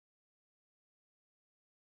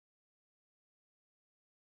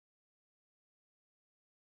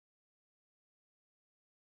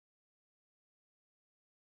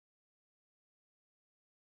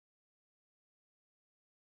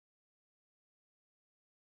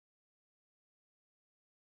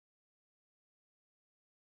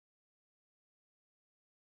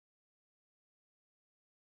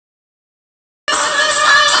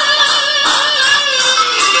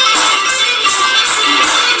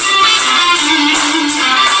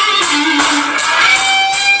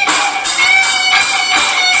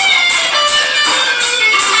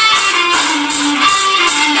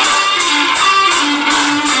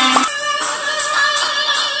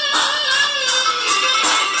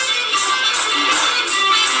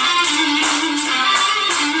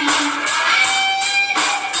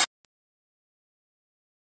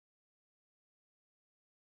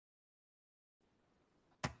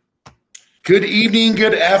Good evening,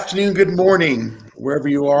 good afternoon, good morning, wherever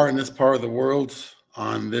you are in this part of the world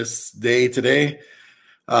on this day today.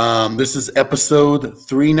 This is episode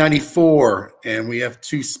 394, and we have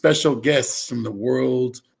two special guests from the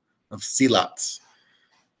world of Silat.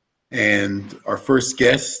 And our first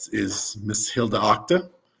guest is Miss Hilda Octa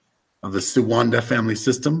of the Suwanda family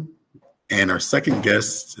system. And our second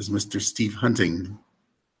guest is Mr. Steve Hunting,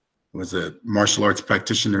 who was a martial arts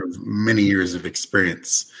practitioner with many years of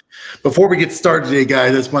experience. Before we get started today,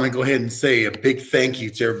 guys, I just want to go ahead and say a big thank you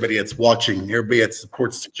to everybody that's watching, everybody that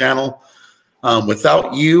supports the channel.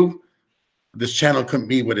 Without you, this channel couldn't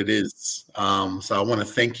be what it is. So I want to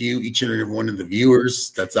thank you, each and every one of the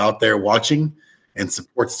viewers that's out there watching and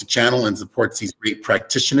supports the channel and supports these great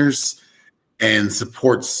practitioners and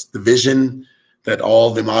supports the vision that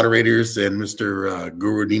all the moderators and Mr.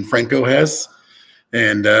 Guru Dean Franco has.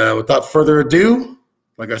 And without further ado,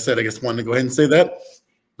 like I said, I just wanted to go ahead and say that.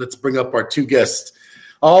 Let's bring up our two guests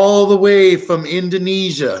all the way from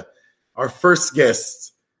Indonesia. Our first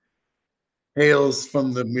guest hails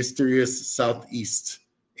from the mysterious Southeast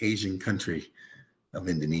Asian country of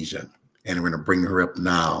Indonesia. And we're going to bring her up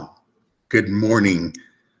now. Good morning,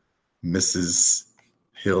 Mrs.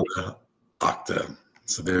 Hilda Octa.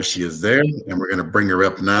 So there she is there. And we're going to bring her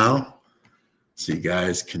up now so you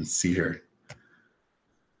guys can see her.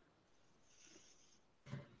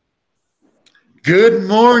 Good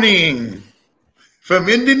morning from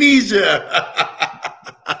Indonesia.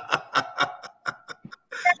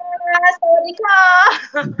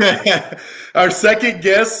 Our second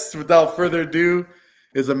guest, without further ado,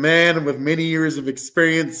 is a man with many years of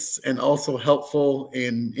experience and also helpful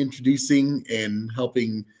in introducing and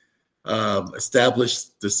helping establish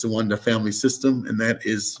the Suwanda family system, and that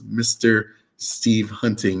is Mr. Steve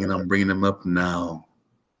Hunting, and I'm bringing him up now.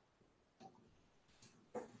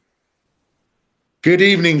 Good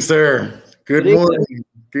evening, sir. Good morning.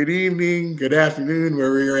 Good evening. Good afternoon,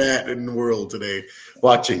 wherever you're at in the world today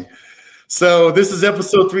watching. So this is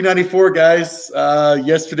episode 394, guys.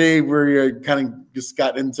 Yesterday, we kind of just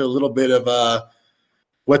got into a little bit of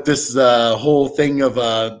what this whole thing of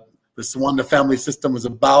the Suwanda family system was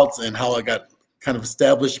about and how it got kind of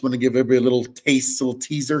established. I'm going to give everybody a little taste, a little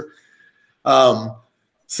teaser.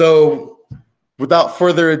 So without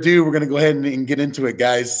further ado, we're going to go ahead and get into it,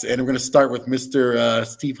 guys. And we're going to start with Mr.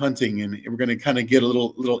 Steve Hunting, and we're going to kind of get a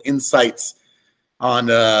little insights on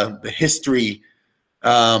the history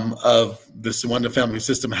of the Suwanda family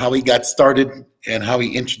system, how he got started, and how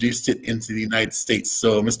he introduced it into the United States.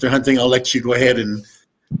 So, Mr. Hunting, I'll let you go ahead and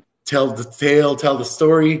tell the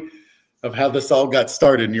story of how this all got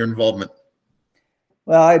started and your involvement.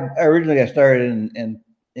 Well, I originally got started in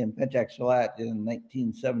Pencak Silat in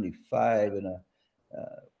 1975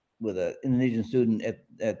 with an Indonesian student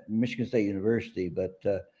at Michigan State University, but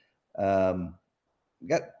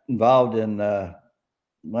got involved in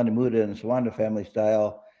Mandi Muda and Suwanda family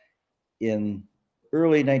style in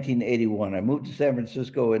early 1981. I moved to San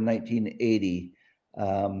Francisco in 1980,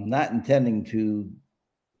 not intending to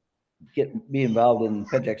be involved in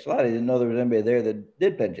Pencak Silat. I didn't know there was anybody there that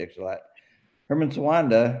did Pencak Silat. Herman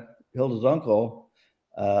Suwanda, Hilda's uncle,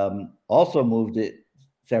 also moved to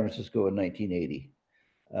San Francisco in 1980.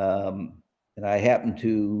 And I happened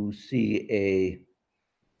to see a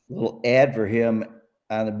little ad for him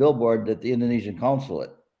on a billboard at the Indonesian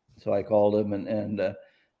consulate. So I called him, and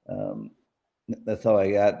that's how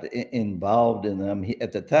I got involved in them.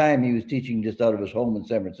 At the time, he was teaching just out of his home in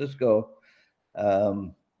San Francisco.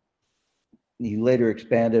 He later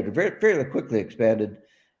expanded, or fairly quickly expanded,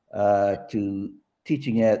 to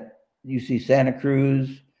teaching at UC Santa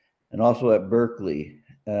Cruz and also at Berkeley.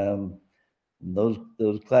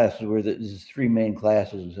 Those classes were the three main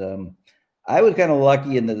classes. I was kind of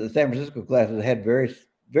lucky in that the San Francisco classes had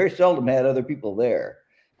very seldom had other people there.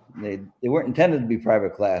 They weren't intended to be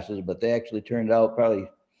private classes, but they actually turned out probably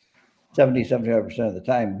 70-75% of the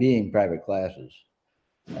time being private classes.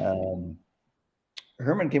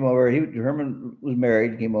 Herman came over. Herman was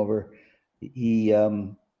married. Came over. He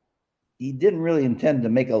didn't really intend to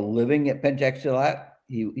make a living at Pencak Silat.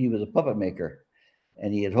 He was a puppet maker,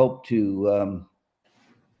 and he had hoped to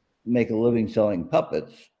make a living selling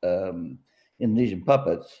puppets, Indonesian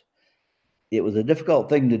puppets. It was a difficult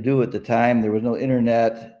thing to do at the time. There was no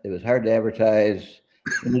internet. It was hard to advertise.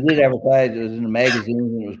 When you did advertise, it was in a magazine,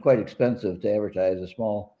 and it was quite expensive to advertise. A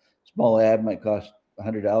small ad might cost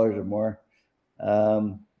 $100 or more.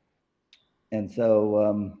 And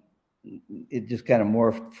so it just kind of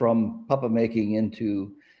morphed from puppet making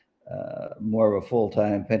into more of a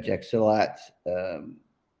full-time Pencak Silat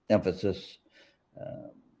emphasis.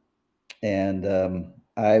 And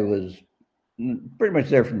I was pretty much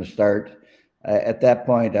there from the start. At that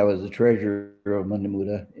point, I was the treasurer of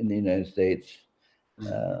Mandamuda in the United States.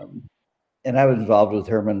 And I was involved with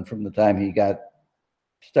Herman from the time he got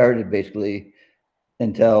started, basically,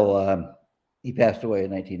 until he passed away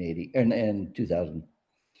in 1980 and 2000.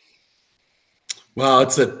 Well,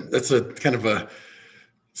 that's a kind of a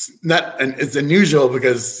not, and it's unusual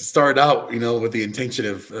because it started out, with the intention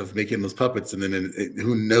of making those puppets, and then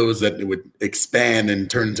who knows that it would expand and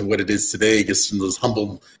turn into what it is today, just from those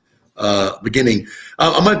humble beginning.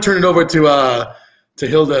 I'm going to turn it over to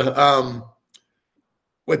Hilda.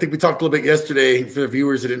 I think we talked a little bit yesterday for the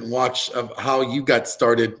viewers that didn't watch of how you got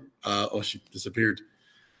started. She disappeared.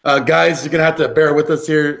 Guys, you're going to have to bear with us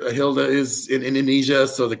here. Hilda is in Indonesia,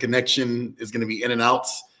 so the connection is going to be in and out.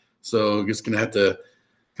 So you're just going to have to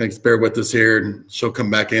kind of bear with us here, and she'll come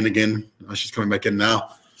back in again. She's coming back in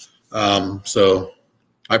now. So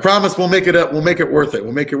I promise we'll make it up. We'll make it worth it.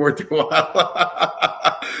 We'll make it worth it. We'll have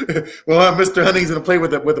Mr. Hunnings going to play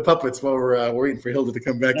with the puppets while we're waiting for Hilda to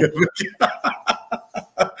come back in.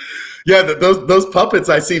 Yeah, those puppets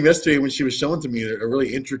I seen yesterday when she was showing to me are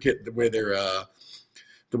really intricate the way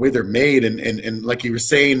they're made, and like you were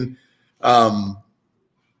saying,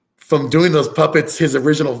 from doing those puppets, his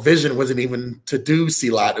original vision wasn't even to do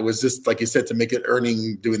Silat. It was just, like you said, to make it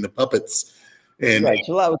earning doing the puppets. And right,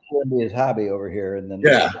 so that was going to be his hobby over here, and then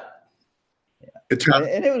yeah. And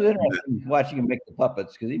it was interesting watching him make the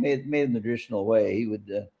puppets because he made them the traditional way. He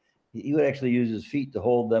would actually use his feet to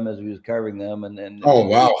hold them as he was carving them, and oh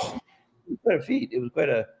wow, quite a feat. It was quite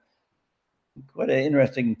an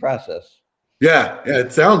interesting process. Yeah,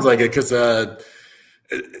 it sounds like it because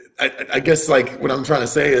I guess like what I'm trying to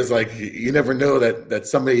say is like you never know that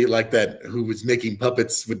somebody like that who was making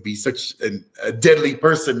puppets would be such a deadly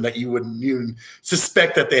person that you wouldn't even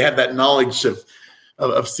suspect that they had that knowledge of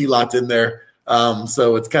Silat in there.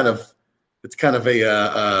 So it's kind of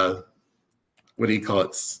a what do you call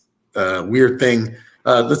it? Weird thing.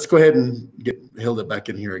 Let's go ahead and get Hilda back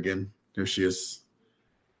in here again. There she is.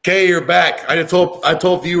 Okay, you're back. I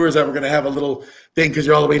told viewers that we're going to have a little thing because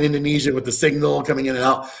you're all the way in Indonesia with the signal coming in and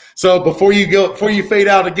out. So before you fade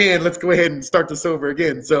out again, let's go ahead and start this over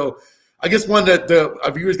again. So I guess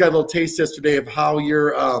our viewers got a little taste yesterday of how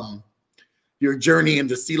your journey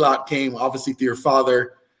into Silat came, obviously through your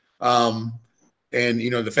father, and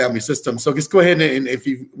the family system. So just go ahead and if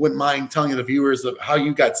you wouldn't mind telling the viewers of how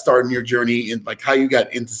you got started in your journey and like how you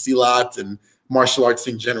got into Silat and martial arts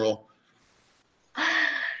in general.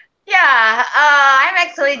 Yeah, I'm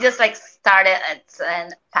actually just like started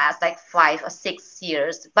in past like 5 or 6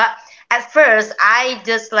 years. But at first, I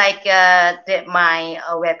just like did my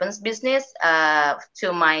weapons business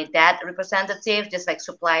to my dad representative, just like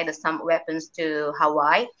supplied some weapons to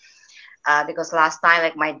Hawaii. Because last time,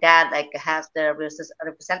 like my dad like has the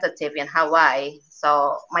representative in Hawaii,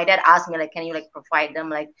 so my dad asked me like, can you like provide them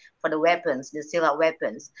like for the weapons, the Silla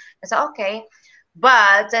weapons? I said okay.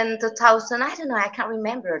 But in 2000, I don't know, I can't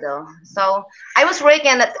remember though. So I was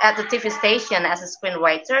working at the TV station as a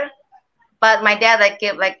screenwriter. But my dad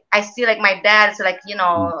I see like my dad is like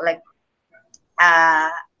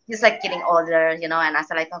he's like getting older, and I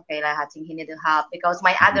said like okay, like I think he needed help because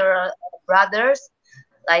my other brothers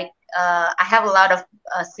I have a lot of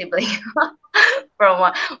siblings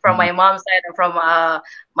from my mom's side and from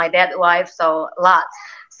my dad's wife, so a lot.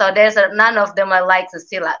 So there's none of them I like to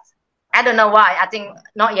Silat. I don't know why. I think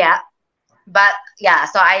not yet, but yeah.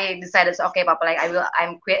 So I decided, okay, Papa, like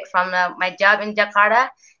I'm quit from my job in Jakarta,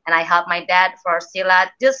 and I help my dad for Silat,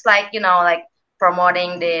 just like like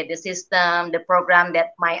promoting the system, the program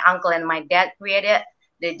that my uncle and my dad created,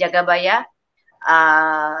 the Jagabaya.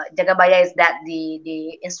 Jagabaya is that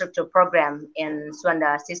the instructor program in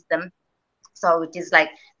Swanda system. So it is like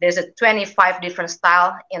there's a 25 different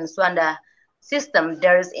style in Swanda system.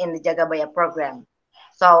 There's in the Jagabaya program.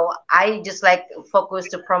 So I just like focus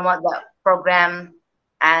to promote the program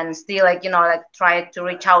and still like try to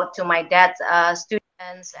reach out to my dad's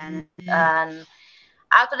students and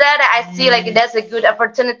after that I see like that's a good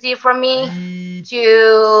opportunity for me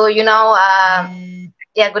to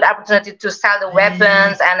good opportunity to sell the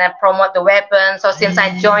weapons and promote the weapons. So since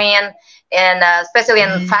I joined and especially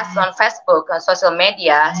on Facebook on social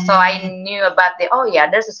media, so I knew about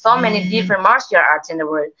there's so many different martial arts in the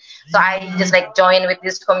world. So I just like joined with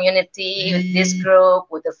this community, with this group,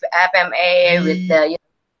 with the FMA, with the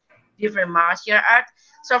different martial arts.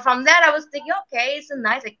 So from that I was thinking, okay, it's a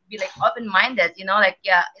nice like be like open-minded,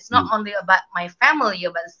 it's not only about my family,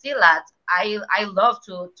 but Silat. I love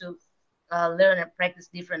to learn and practice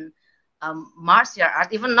different martial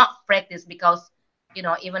art, even not practice because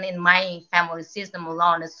even in my family system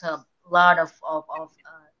alone, it's a lot of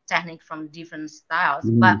technique from different styles.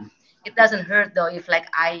 But it doesn't hurt though if like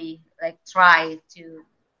I like try to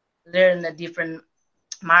learn a different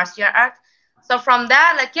martial art. So from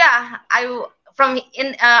that, like yeah, from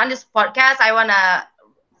in on this podcast, I wanna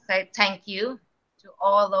say thank you to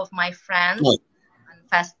all of my friends Oh, on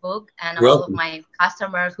Facebook and you're all of welcome. my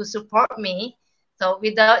customers who support me. So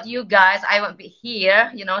without you guys, I won't be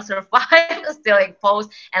here, survive, still like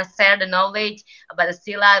post and share the knowledge about the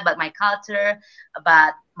Sila, about my culture,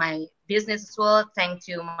 about my business as well. Thanks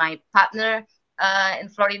to my partner in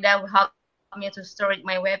Florida who helped me to store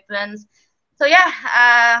my weapons. So yeah,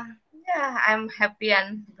 I'm happy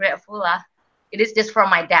and grateful lah. It is just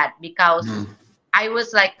from my dad because Mm-hmm. I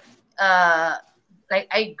was uh, like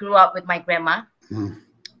I grew up with my grandma. Mm-hmm.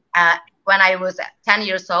 When I was 10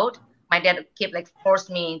 years old, my dad kept like forced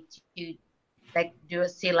me to like do a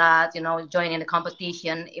silat, join in the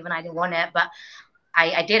competition, even I didn't want it, but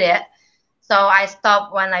I did it. So I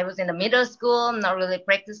stopped when I was in the middle school, not really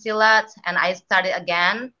practice silat, and I started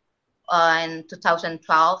again in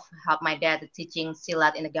 2012. Helped my dad teaching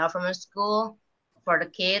silat in the government school for the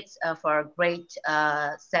kids for grade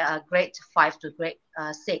 5 to grade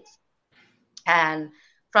 6. And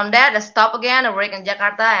from there, I stopped again. I work in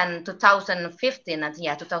Jakarta, and 2015, I think,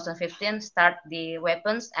 yeah, 2015, start the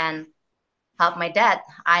weapons and help my dad.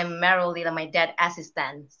 I'm merely my dad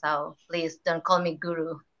assistant, so please don't call me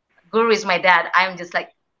guru. Guru is my dad. I'm just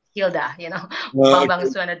like Hilda, Bambang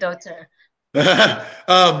Suana daughter.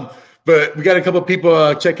 um, but we got a couple of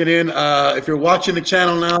people checking in. If you're watching the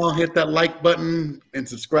channel now, hit that like button and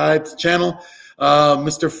subscribe to the channel.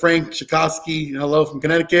 Mr. Frank Chakosky, hello from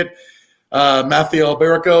Connecticut. Matthew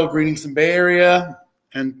Alberico, greetings from Bay Area.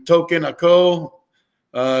 And Token Ako,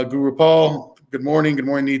 Guru Paul, good morning. Good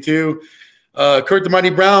morning to you too. Kurt the Mighty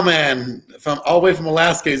Brown Man, from all the way from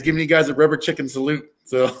Alaska, he's giving you guys a rubber chicken salute.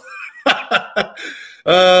 So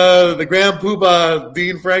the Grand Poobah,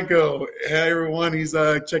 Dean Franco. Hey everyone, he's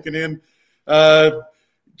checking in.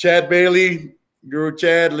 Chad Bailey, Guru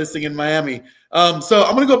Chad, listening in Miami. So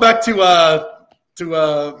I'm gonna go back to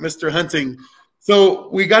Mr. Hunting. So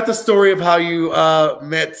we got the story of how you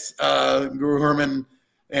met Guru Herman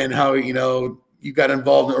and how you got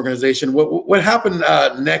involved in the organization. What happened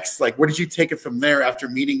next? Like, where did you take it from there after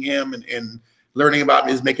meeting him and learning about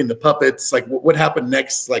his making the puppets? Like, what happened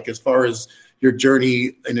next? Like, as far as your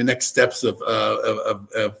journey and the next steps of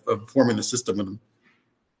forming the system with him.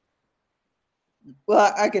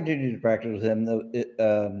 Well, I continued to practice with him.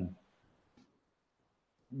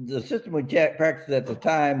 The system we practiced at the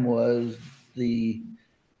time was the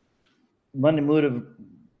Monday Muda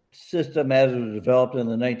system as it was developed in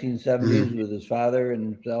the 1970s with his father and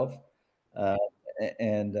himself.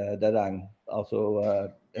 And Dadang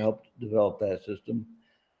also helped develop that system.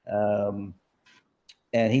 And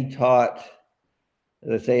he taught,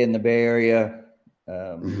 as I say, in the Bay Area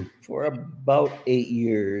for about 8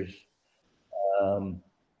 years. And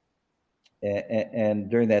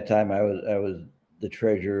during that time, I was the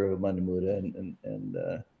treasurer of Monday Muda, and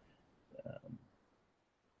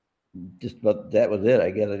just about that was it.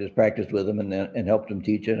 I guess I just practiced with him and helped him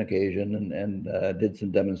teach on occasion, and did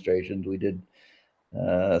some demonstrations. We did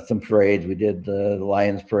some parades. We did the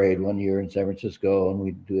Lions Parade one year in San Francisco, and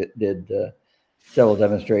we did several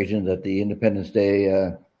demonstrations at the Independence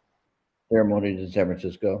Day ceremonies in San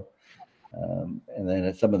Francisco, and then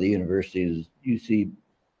at some of the universities. UC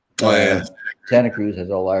Santa Cruz has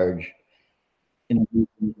a large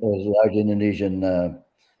Indonesian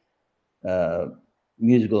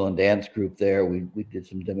musical and dance group there. We did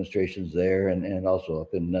some demonstrations there, and also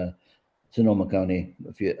up in Sonoma County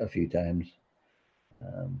a few times,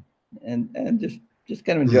 and just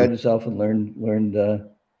kind of enjoyed myself and learned what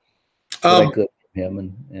I could from him.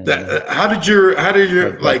 And how did your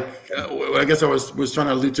like? I guess I was trying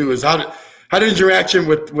to allude to is how did your interaction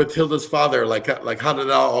with Hilda's father like how did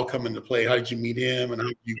that all come into play? How did you meet him, and how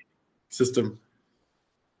did you system?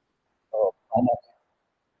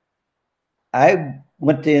 I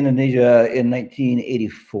went to Indonesia in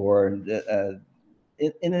 1984. And,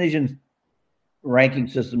 Indonesian ranking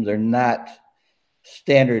systems are not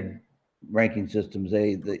standard ranking systems.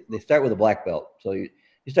 They start with a black belt. So you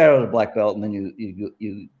start out with a black belt, and then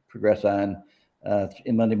you progress on.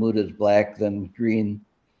 In Monday Muda is black, then green,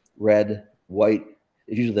 red, white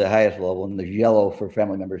is usually the highest level, and there's yellow for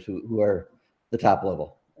family members who are the top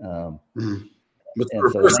level. And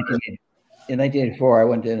so in 1984, I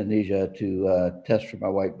went to Indonesia to test for my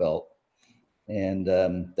white belt. And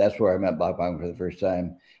that's where I met Bob Bong for the first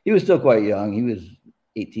time. He was still quite young. He was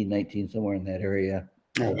 18, 19, somewhere in that area.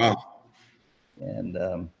 Oh, wow. And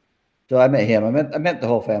so I met him. I met the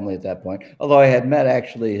whole family at that point. Although I had met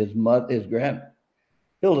actually Hilda's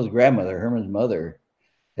grandmother, Herman's mother,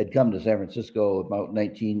 had come to San Francisco about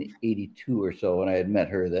 1982 or so, and I had met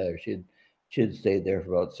her there. She had stayed there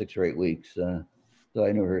for about 6 or 8 weeks, so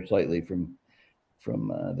I knew her slightly from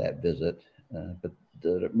that visit. But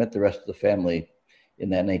met the rest of the family in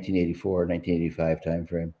that 1984, 1985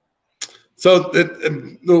 timeframe. So,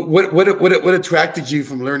 what attracted you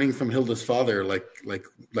from learning from Hilda's father, like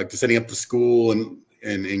to setting up the school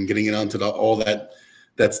and getting it onto all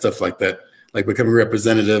that stuff like that, like becoming a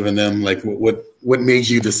representative, and then like what made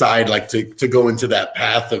you decide like to go into that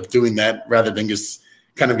path of doing that rather than just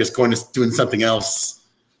going to doing something else?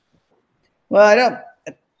 Well,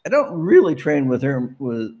 I don't really train with her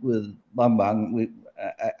with Bang Bang.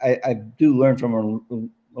 I do learn from her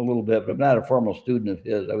a little bit, but I'm not a formal student of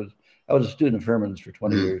his. I was a student of Herman's for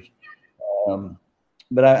 20 years,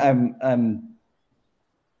 but I'm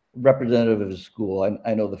representative of his school.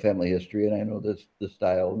 I know the family history, and I know the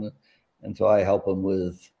style, and so I help him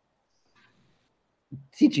with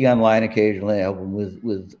teaching online occasionally. I help him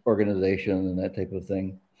with organization and that type of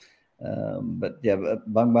thing. But yeah,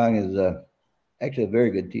 Bang Bang is actually a very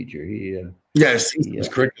good teacher. Yes, he's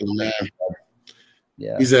curriculum.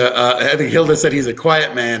 Yeah, he's I think Hilda said he's a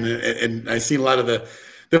quiet man, and I've seen a lot of the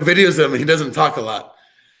videos of him. He doesn't talk a lot,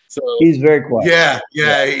 so he's very quiet.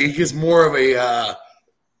 Yeah. He's more of a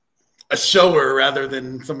shower rather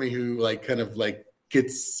than somebody who like kind of like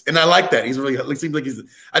gets. And I like that. He's really, it seems like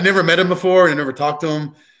I never met him before and I never talked to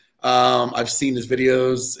him. I've seen his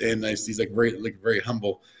videos, and he's like very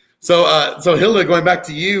humble. So Hilda, going back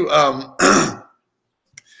to you,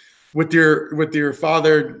 with your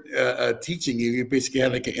father teaching you basically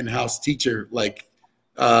had like an in-house teacher. Like,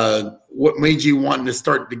 what made you want to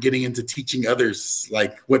start getting into teaching others?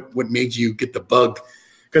 Like, what made you get the bug?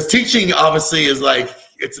 Because teaching obviously is like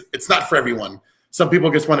it's not for everyone. Some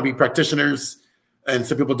people just want to be practitioners, and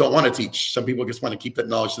some people don't want to teach. Some people just want to keep that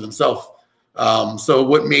knowledge to themselves. So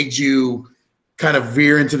what made you kind of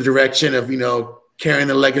veer into the direction of, carrying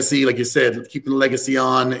the legacy, like you said, keeping the legacy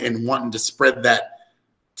on and wanting to spread that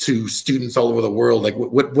to students all over the world? Like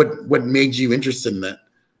what made you interested in that?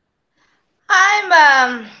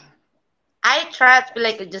 I try to be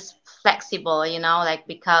like just flexible, like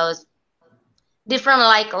because different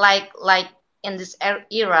like in this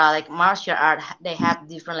era, like martial art, they have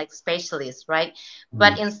different like specialists, right?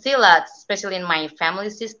 But in Silat, especially in my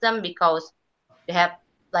family system, because they have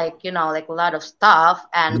like like a lot of stuff,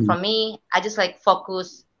 and for me, I just like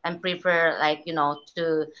focus and prefer like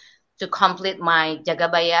to complete my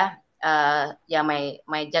jagabaya,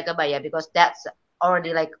 my jagabaya, because that's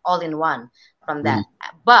already like all in one from that.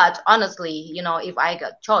 But honestly, if I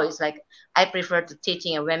got choice, like I prefer to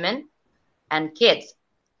teaching women and kids,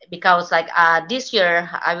 because like this year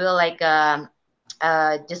I will like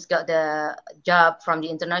just got the job from the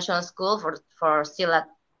international school for Silat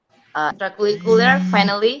extracurricular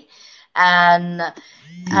finally, and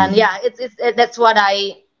yeah, it's that's what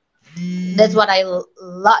I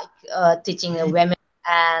like, teaching the women,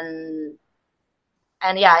 and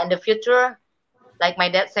yeah, in the future, like my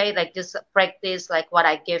dad said, like just practice like what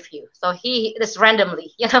I give you. So he just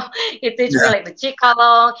randomly, he teach me like the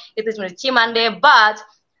Chikalong, he teach me the Chimande, but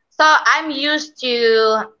so I'm used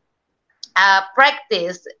to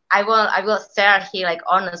practice. I will share here like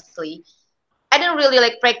honestly, I didn't really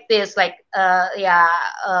like practice like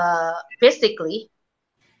physically.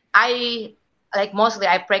 I like mostly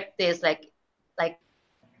I practice like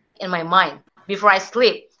in my mind before I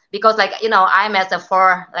sleep, because like I'm as a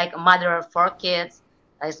mother of 4 kids.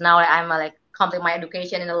 As now I'm like complete my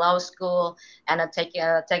education in the law school, and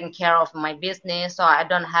taking care of my business, so I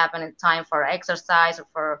don't have any time for exercise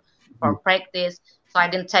or for practice. So I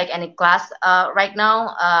didn't take any class right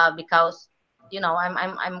now because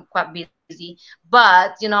I'm quite busy.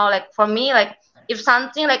 But like for me, like if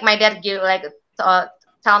something like my dad give like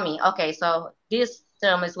tell me, okay, so this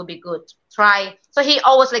term will be good, try. So he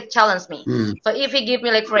always like challenge me. So if he give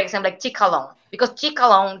me like, for example, like Chikalong, because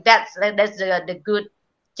Chikalong, that's the good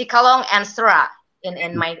Chikalong and Sera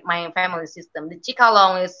in my family system. The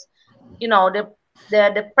Chikalong is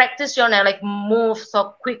the practitioner like move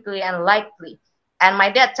so quickly and lightly, and my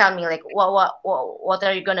dad tell me like what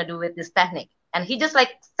are you gonna do with this technique, and he just like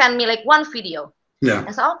send me like one video.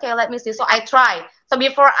 And so okay, let me see. So I try. So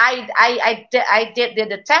before I did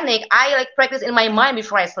the technique, I like practice in my mind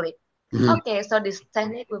before I sleep. Okay, so this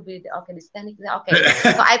technique will be okay. This technique, okay.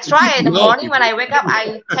 So I try in the morning when I wake up.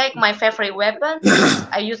 I take my favorite weapon.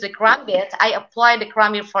 I use the karambit. I apply the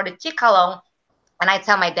karambit for the Chikalong, and I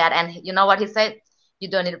tell my dad. And you know what he said? You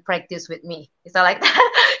don't need to practice with me. It's like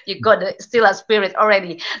that. You got still a spirit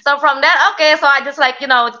already. So from that, okay. So I just like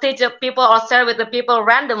teach the people or share with the people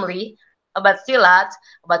randomly. about silat,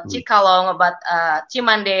 about chikalong, about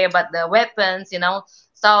chimande, about the weapons,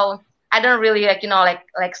 So I don't really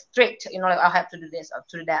like strict, like I have to do this or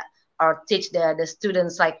to do that or teach the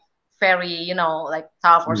students like very like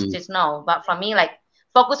tough or strict. No, but for me like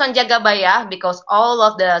focus on Jagabaya because all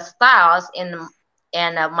of the styles in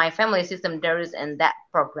my family system there is in that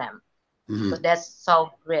program. So that's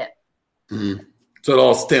so great. So it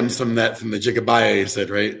all stems from the Jigabaya, you said,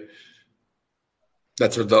 right?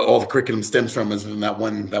 That's where all the curriculum stems from, is in that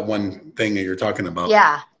one thing that you're talking about.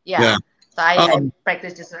 Yeah. So I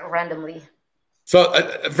practice this randomly. So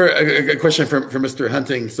for a question for Mr.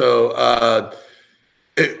 Hunting. So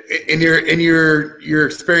in your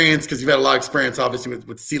experience, because you've had a lot of experience, obviously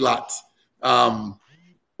with Silat,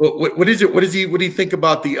 what do you think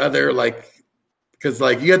about the other, like, because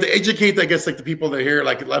like you have to educate, I guess, like the people that are here,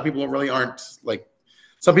 like a lot of people really aren't, like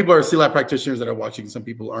some people are Silat practitioners that are watching, some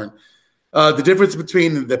people aren't. The difference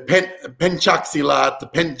between the Pencak Silat, the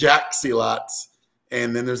Penjak Silat,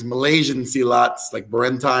 and then there's Malaysian Silats like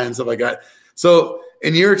Berentai and stuff like that. So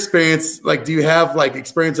in your experience, like, do you have like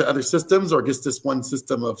experience at other systems or just this one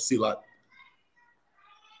system of Silat?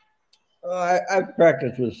 I've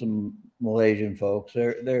practiced with some Malaysian folks.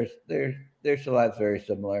 Their Silat's very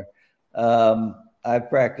similar. I've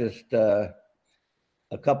practiced a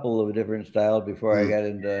couple of different styles before I got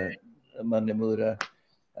into Mandi Muda.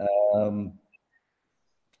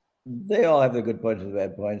 They all have their good points and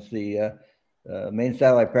bad points. The main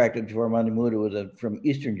style I practiced before Mandi Muda was from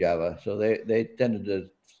Eastern Java, so they tended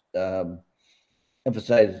to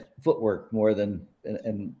emphasize footwork more than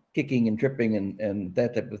and kicking and tripping and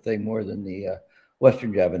that type of thing more than the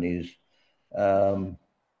Western Javanese.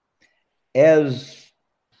 As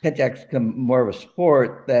Penchaks become more of a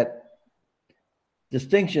sport, that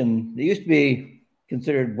distinction, they used to be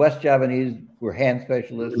considered West Javanese were hand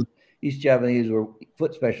specialists, East Javanese were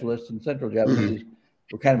foot specialists, and Central Javanese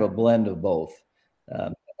were kind of a blend of both.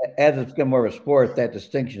 As it's become more of a sport, that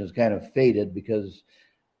distinction has kind of faded because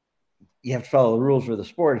you have to follow the rules for the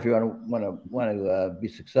sport if you want to be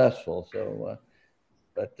successful. So,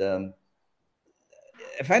 but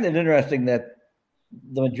I find it interesting that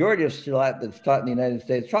the majority of Silat that's taught in the United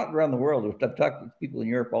States, taught around the world, I've talked to people in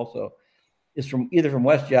Europe also, is either from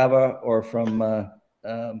West Java or from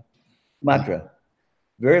Sumatra.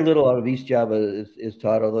 Very little out of East Java is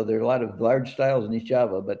taught, although there are a lot of large styles in East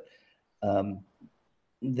Java, but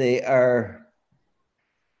they are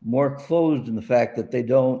more closed in the fact that they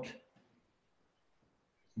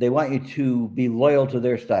want you to be loyal to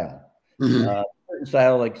their style. Certain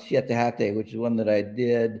style like Siete, which is one that I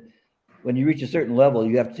did, when you reach a certain level,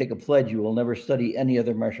 you have to take a pledge you will never study any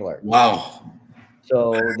other martial art. Wow.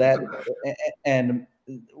 So that, and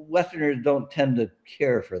Westerners don't tend to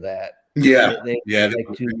care for that. Yeah. They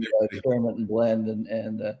like to experiment and blend.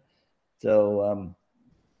 And so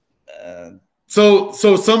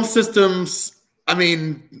some systems, I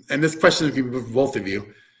mean, and this question is for both of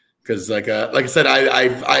you, because like I said,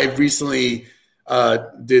 I've recently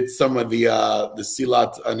did some of the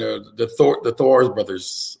Silat under the Thor's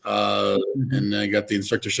brothers, and I got the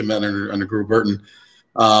instructor Shemet under Guru Burton,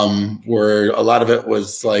 where a lot of it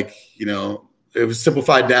was like, it was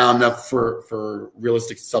simplified down enough for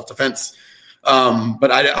realistic self-defense.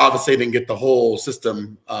 But I obviously didn't get the whole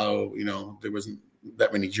system. There wasn't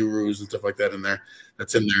that many jurus and stuff like that in there.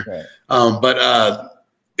 That's in there. Right. But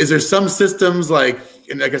is there some systems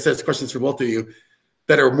and like I said, it's questions for both of you,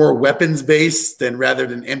 that are more weapons based than rather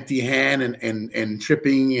than empty hand and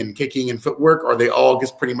tripping and kicking and footwork, or they all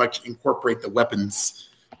just pretty much incorporate the weapons?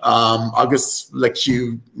 I'll just let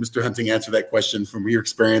you, Mr. Hunting, answer that question from your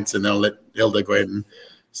experience, and I'll let Hilda go ahead and.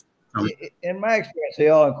 In my experience, they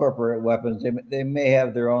all incorporate weapons. They may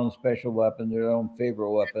have their own special weapon, their own favorite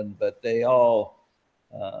weapon, but they all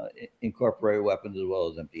incorporate weapons as well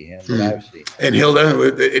as empty hands that I've seen. And Hilda,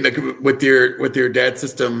 with your dad's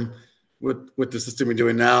system, with the system you're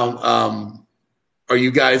doing now, are you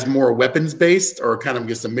guys more weapons based, or kind of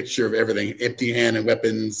just a mixture of everything, empty hand and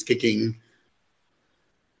weapons, kicking?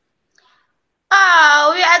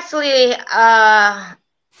 We actually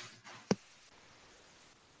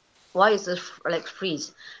why is this like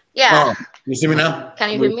freeze? Yeah. Oh, you see me now? Can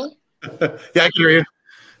you hear me? Yeah, I can hear you.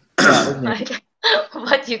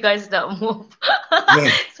 But you guys don't move.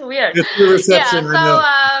 It's weird. It's the reception.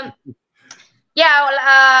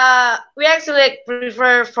 We actually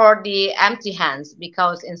prefer for the empty hands,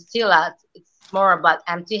 because in Silat it's more about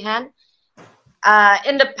empty hand.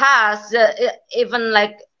 In the past, even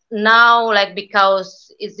like now, like,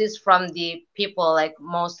 because is this from the people like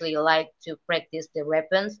mostly like to practice the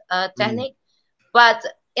weapons technique, but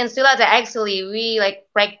in Silat actually we like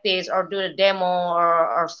practice or do the demo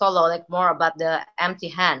or solo like more about the empty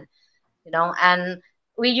hand, and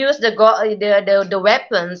we use the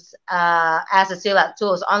weapons as a Silat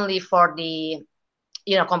tools only for the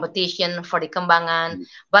competition for the kembangan,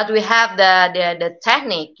 but we have the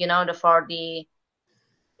technique, for the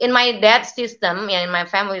in my dad's system, in my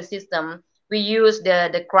family system, we use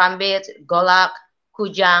the krambit, golak,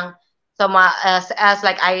 kujang. So as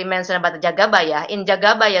like I mentioned about the jagabaya, in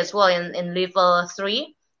jagabaya as well, in level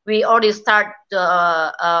 3, we already start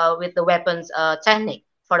with the weapons technique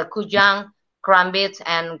for the kujang, krambit,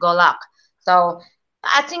 and golak. So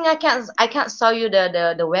I think I can't show you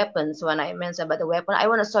the weapons when I mentioned about the weapon. I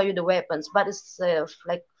want to show you the weapons, but it's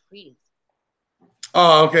like free.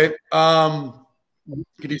 Oh, okay. Can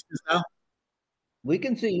you see us now? We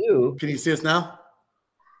can see you. Can you see us now?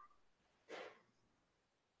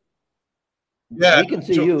 Yeah, we can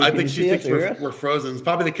see you. I Can think you she see thinks us or hear us? we're frozen. It's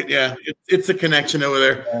probably it's a connection over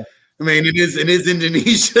there. Yeah. I mean, it is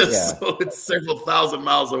Indonesia, Yeah. so it's several thousand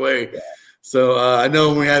miles away. So I know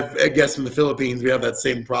when we have guests from the Philippines, we have that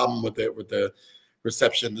same problem with the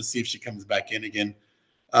reception. Let's see if she comes back in again.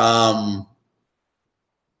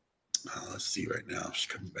 Let's see right now if she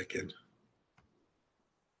comes back in.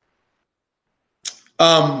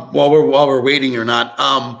 While we're waiting or not.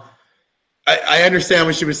 I understand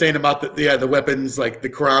what she was saying about the weapons, like the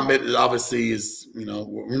karambit. Obviously, is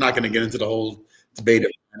we're not going to get into the whole debate of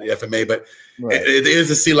the FMA, but Right. it is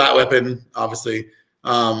a Silat weapon, obviously.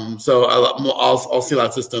 So all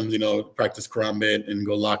Silat systems, practice karambit and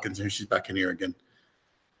go lock into her. She's back in here again.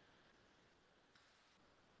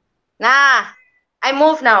 Nah, I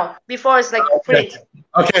move now. Before it's like free.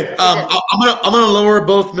 Okay. I'm gonna lower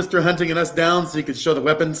both Mr. Hunting and us down so you can show the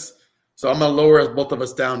weapons. So I'm gonna lower both of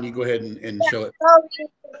us down. You go ahead and show it.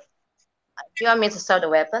 Do you want me to show the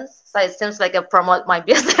weapons? So it seems like I promote my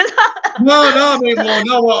business. No. We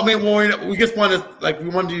just want to we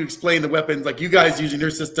wanted to explain the weapons, like you guys using your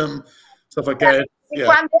system, stuff like that.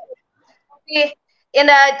 Yeah. In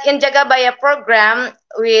Jagabaya program,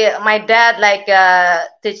 my dad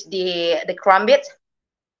teach the krambit,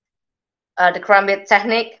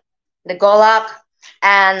 technique, the golak,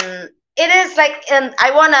 and it is like, and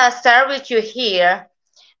I wanna share with you here.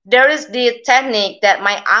 There is the technique that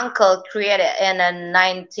my uncle created in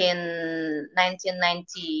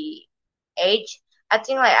 1998. I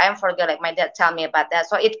think I forget, like my dad tell me about that.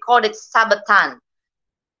 So it called it sabatan.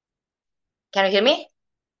 Can you hear me?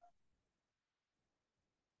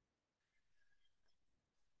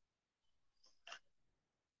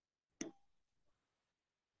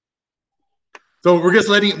 So we're just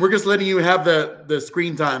letting you have the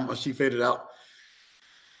screen time while she faded out.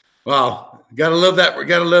 Wow, gotta love that. We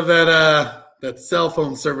gotta love that cell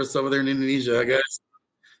phone service over there in Indonesia, I guess.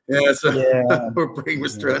 Yeah, so we're bringing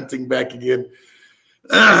Mr. Hunting back again.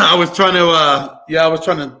 I was trying to.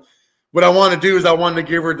 What I want to do is I wanted to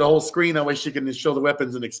give her the whole screen, that way she can show the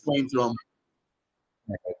weapons and explain to them.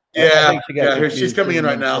 Yeah, she's coming in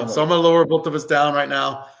right now. So I'm gonna lower both of us down right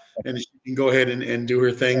now, and she can go ahead and do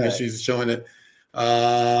her thing as she's showing it.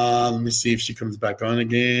 Let me see if she comes back on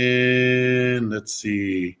again. Let's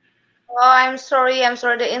see. Oh, I'm sorry.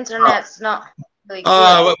 The internet's not really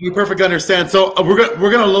good. We perfectly understand. So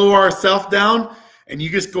we're gonna lower ourselves down, and you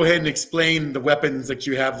just go ahead and explain the weapons that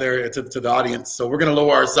you have there to the audience. So we're gonna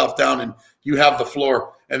lower ourselves down, and you have the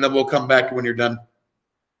floor, and then we'll come back when you're done.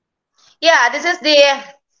 Yeah, this is the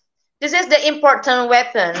important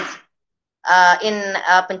weapon in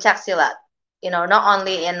Pencak Silat. Not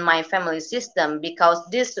only in my family system, because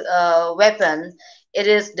this weapon, it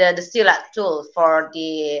is the Silat tool for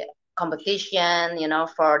the competition,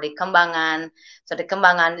 for the kembangan. So the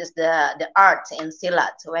kembangan is the art in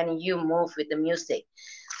Silat when you move with the music.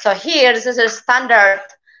 So here, this is the standard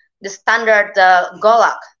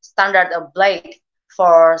golak, standard blade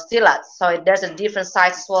for Silat. So there's a different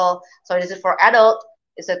size as well. So this is for adult,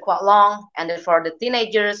 it's quite long, and then for the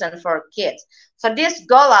teenagers and for kids. So this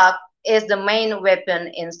golak is the main weapon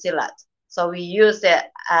in Silat. So we use it,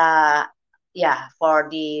 for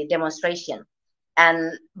the demonstration.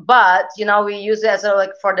 But we use it as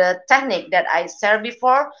for the technique that I shared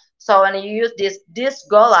before. So when you use this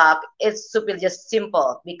golak, it's super just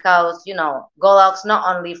simple, because golak's not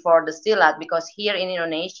only for the Silat, because here in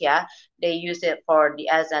Indonesia they use it for the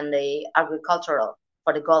agricultural,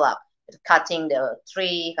 for the golak, cutting the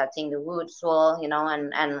tree, cutting the wood,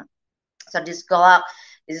 and so this golak.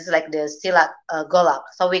 This is like the Silat golak.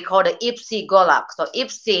 So we call the IPSI golak. So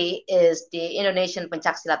IPSI is the Indonesian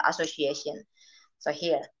Pencak Silat Association. So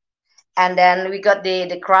here. And then we got the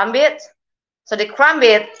krambit. So the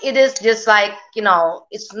krambit, it is just like,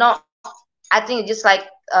 it's not, I think it's just like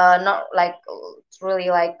not like really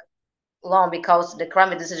like long, because the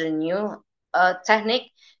karambit, this is a new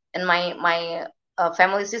technique in my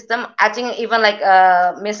family system. I think even like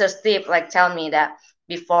Mr. Steve like tell me that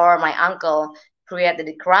before my uncle created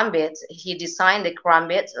the karambit, he designed the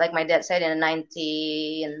karambit like my dad said in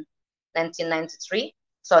 1993.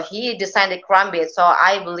 So he designed the karambit. So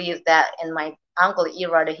I believe that in my uncle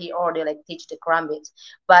era that he already like teach the karambit.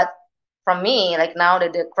 But from me, like now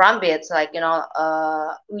that the karambit, like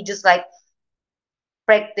we just like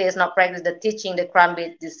practice, not practice the teaching the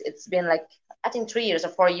karambit. It's been like I think 3 years or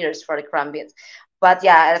 4 years for the karambit. But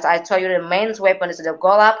yeah, as I told you, the main weapon is the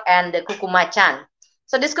golak and the kukumachan.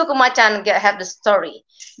 So this kukumachan have the story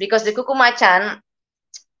because the kukumachan,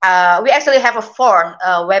 we actually have a four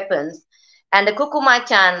weapons, and the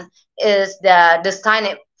kukumachan is the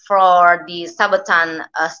designed for the sabatan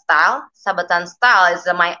style. Sabatan style is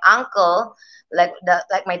my uncle, like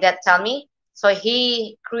my dad tell me. So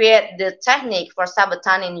he create the technique for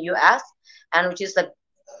sabatan in US, and which is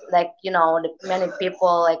like many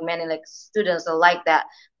people, like many like students like that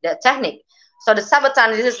technique. So the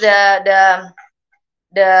sabatan, this is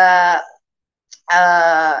the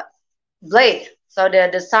blade. So the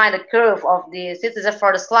design, the curve of the citizen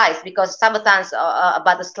for the slice, because sabatans are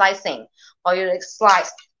about the slicing, or you like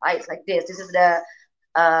slice like this. This is the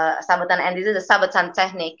sabatan, and this is the sabatan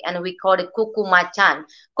technique, and we call it kuku macan.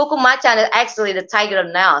 Kuku macan is actually the tiger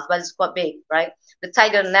nails, but it's quite big, right? The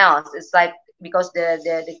tiger nails is like, because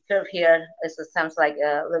the curve here is sounds like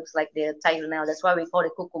looks like the tiger nail. That's why we call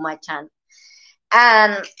it kuku macan.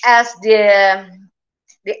 And as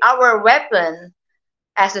our weapon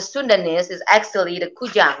as a Sundanese is actually the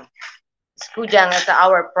kujang. Kujang is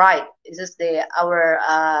our pride. This is our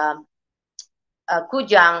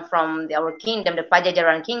kujang from our kingdom, the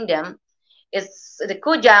Pajajaran kingdom. It's the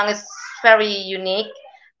kujang is very unique,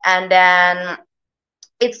 and then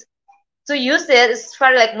it's to use it. It's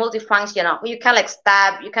very like multifunctional. You can like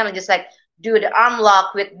stab. You can just like do the arm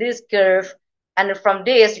lock with this curve, and from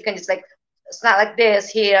this you can just like snap like this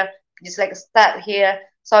here, just like stab here.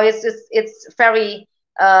 So it's very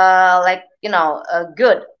like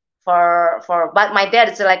good for. But my dad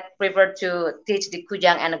is like prefer to teach the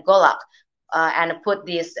kujang and the golak, and put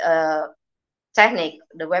this technique,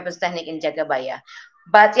 the weapons technique, in Jagabaya.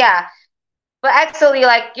 But yeah, but actually,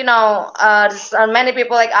 like many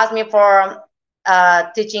people like ask me for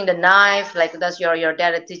teaching the knife. Like, does your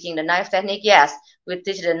dad teaching the knife technique? Yes, we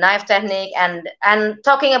teach the knife technique, and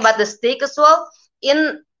talking about the stick as well.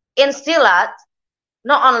 In Silat,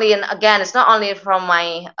 not only again, it's not only from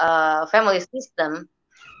my family system.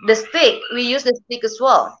 The stick, we use the stick as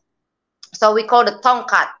well. So we call the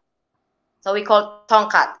tongkat. So we call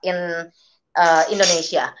tongkat in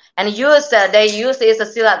Indonesia, and they use it as a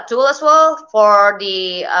silat tool as well for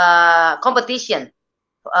the competition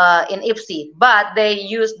in IPSI, but they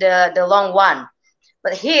use the long one.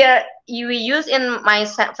 But here we use in my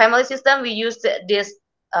family system, we use this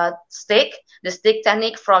stick, the stick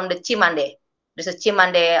technique from the Chimande. There's a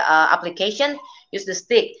Chimande application, use the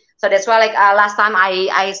stick. So that's why like last time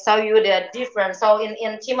I saw you the difference. So in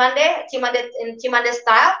Chimande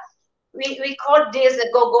style, we call this a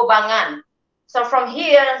gogobangan. So from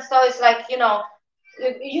here, so it's like how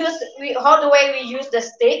the way we use the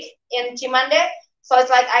stick in Chimande. So it's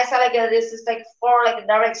like I saw like this is like four like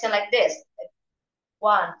direction like this.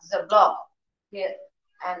 One is a block here,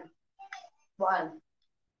 and 1,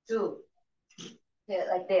 2 here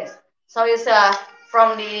like this. So it's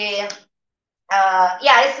from the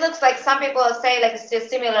yeah, it looks like some people say like it's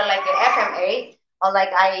similar like the FMA, or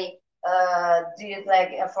like I did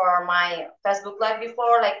like for my Facebook live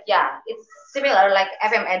before, like yeah, it's similar like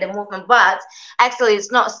FMA the movement, but actually it's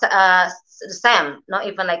not the same, not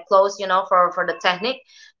even like close, for the technique,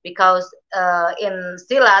 because in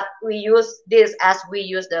Silat we use this as we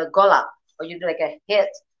use the golak, or you do like a hit,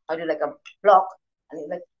 or do like a block, and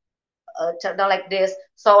like down like this.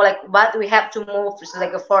 So like, but we have to move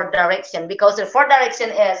like a 4 direction, because the 4 direction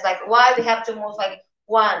is like why we have to move like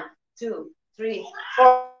 1, 2, 3,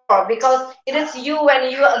 4, because it is you when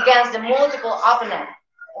you against the multiple opponent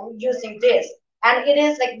using this, and it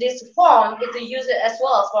is like this form. It is used as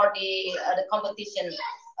well for the competition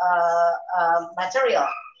material,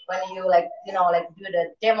 when you like like do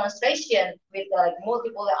the demonstration with like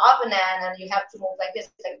multiple opponent, and you have to move like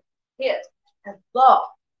this, like hit and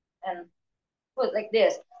block and put like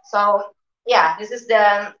this. So yeah, this is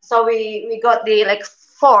so we got the like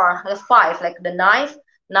 4, the 5, like the knife,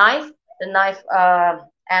 the knife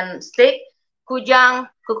and stick, kujang,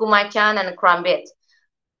 kukumachan, and krambit.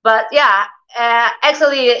 But yeah,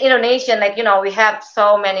 actually Indonesian, like we have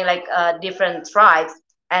so many like different tribes,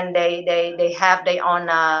 and they have their own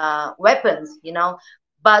weapons,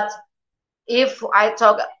 But if I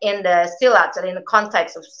talk in the Silat, in the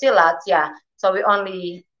context of Silat, yeah, so we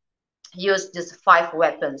only use these 5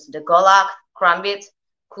 weapons: the golak, krambit,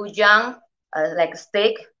 kujang, like a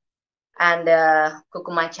stick, and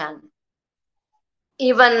kukumachan.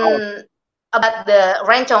 Even about the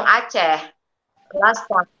Rencong Aceh, last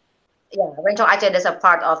time, yeah, Rencong Aceh is a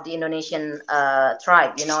part of the Indonesian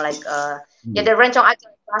tribe, yeah, the Rencong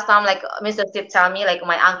Aceh last time, like Mr. Steve tell me, like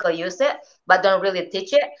my uncle used it, but don't really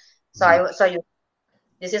teach it.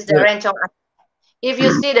 This is the Rencong Aceh. If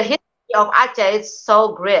you see the history of Aceh, it's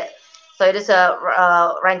so great. So it is a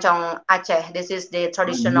Rencong Aceh. This is the I've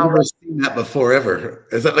traditional never way. seen that before ever.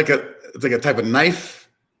 Is that it's like a type of knife?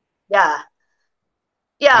 Yeah.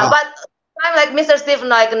 Yeah, Wow. but I'm like Mr. Steve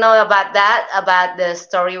like know about that, about the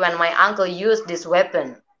story when my uncle used this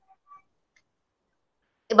weapon.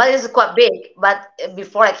 But it's quite big. But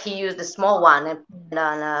before, like he used the small one and put it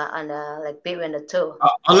on like big one too.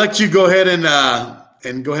 I'll let you go ahead and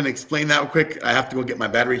go ahead and explain that quick. I have to go get my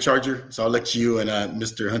battery charger, so I'll let you and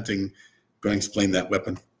Mr. Hunting go and explain that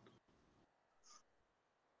weapon.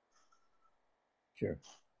 Sure.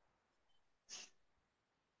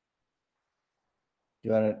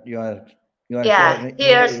 You want to Yeah,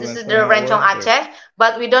 here this is the Rencong Aceh,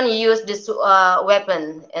 but we don't use this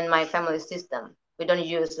weapon in my family system. We don't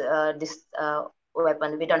use this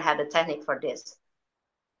weapon. We don't have the technique for this.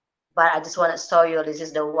 But I just want to show you this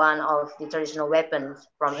is the one of the traditional weapons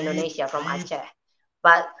from Indonesia, from Aceh.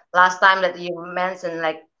 But last time that you mentioned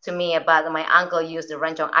like to me about my uncle used the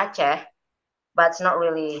Rencong Aceh, but it's not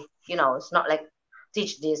really, it's not like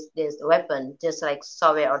teach this weapon, just like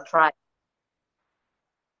show it or try.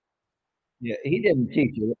 Yeah, he didn't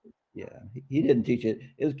teach it. Yeah, he didn't teach it.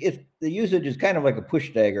 It's the usage is kind of like a push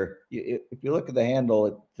dagger. If you look at the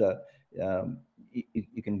handle,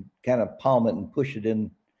 you can kind of palm it and push it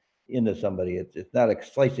into somebody. It's not a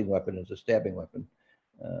slicing weapon; it's a stabbing weapon.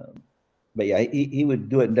 But yeah, he would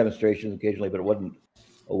do it in demonstrations occasionally, but it wasn't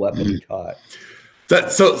a weapon he taught.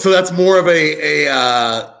 So that's more of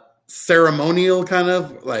a ceremonial kind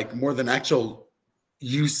of, like, more than actual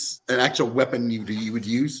use, an actual weapon you would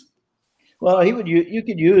use. Well, you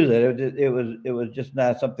could use it. It was just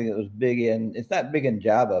not something that was big in. It's not big in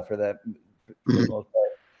Java for that for the most part,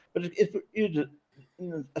 but it's used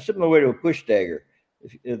in a similar way to a push dagger.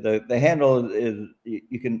 If the handle is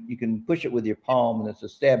you can push it with your palm, and it's a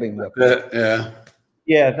stabbing weapon.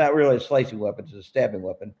 Yeah, it's not really a slicing weapon; it's a stabbing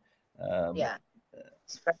weapon. Yeah.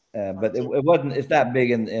 But it wasn't. It's not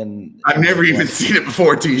big in I've never even seen it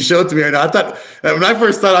before until you showed it to me. I thought when I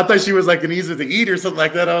first thought, I thought she was like an easy to eat or something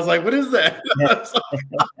like that. I was like, "What is that?"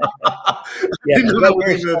 Yeah, that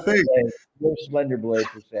was even a thing. Very slender blades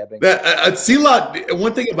for stabbing. Silat,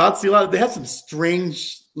 one thing about Silat, they have some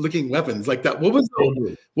strange looking weapons like that. What was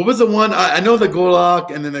the one? I know the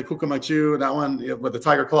Golak and then the Kukamachu, that one with the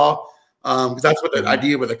tiger claw, because that's what the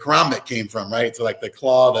idea with the Keramet came from, right? So like the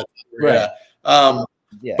claw that, right.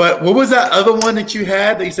 Yeah. But what was that other one that you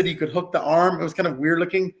had that you said you could hook the arm? It was kind of weird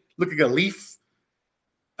looking, looked like a leaf.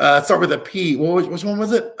 Start with a P. Which one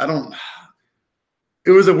was it?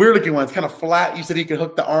 It was a weird looking one. It's kind of flat. You said you could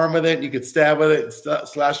hook the arm with it, and you could stab with it, and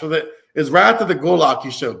slash with it. It's right after the Golak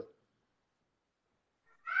you showed.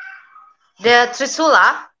 The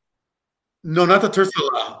Trisula? No, not the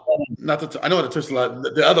Tursula. I know what the Tursula.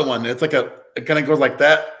 The other one. It's like it kind of goes like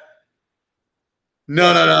that.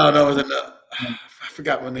 No. It wasn't. I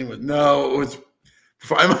forgot what name was. No, it was.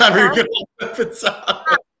 I'm not very good on weapons.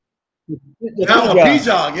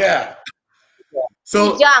 Pijang, yeah.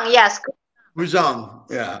 So Pijang, yes. Pijang,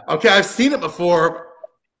 yeah. Okay, I've seen it before.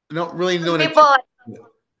 I don't really know. People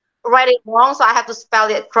write it wrong, so I have to spell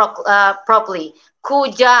it properly.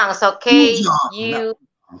 Kujang, so Kujang.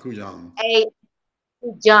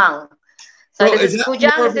 Kujang. So this is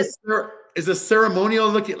Kujang. Is a ceremonial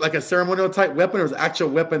looking like a ceremonial type weapon, or is it an actual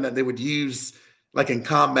weapon that they would use like in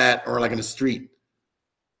combat or like in the street?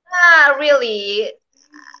 Really.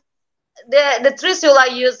 The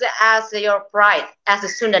Trisula used as your pride, as a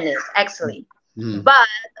Sundanese, actually. But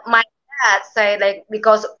my dad said, like,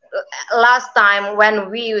 because last time when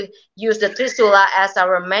we used the Trisula as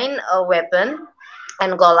our main weapon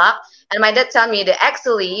and Golak, and my dad told me that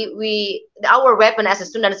actually our weapon as a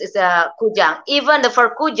Sundanese is a Kujang. Even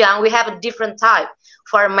for Kujang, we have a different type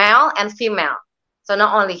for male and female. So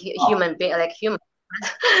not only human being, like human.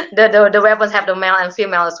 the weapons have the male and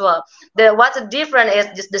female as well. What's different is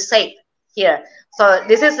just the shape here. So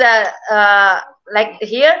this is like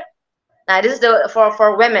here. Now this is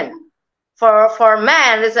for women. For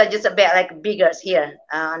men, this is just a bit like bigger here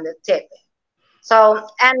on the tip. So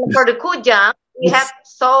and for the Kujang, we have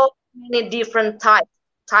so many different types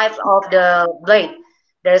of the blade.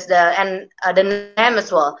 There's the name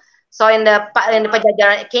as well. So in the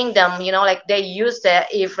Pajajaran kingdom, like they use it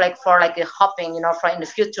if like for like the hopping, for in the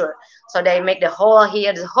future. So they make the hole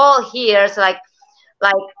here. The hole here is like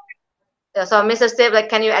so, Mr. Steve, like,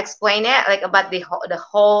 can you explain it like about the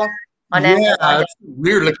hole on Yeah, on the it's a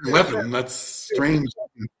weird looking weapon. That's strange.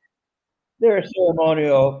 They're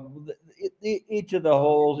ceremonial. Each of the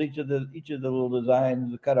holes, each of the little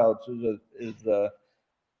designs, the cutouts is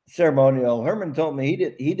ceremonial. Herman told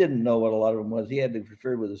me he didn't know what a lot of them was. He had to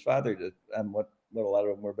refer with his father on what a lot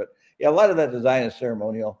of them were. But yeah, a lot of that design is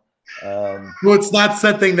ceremonial. Well, it's not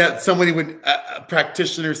something that somebody would a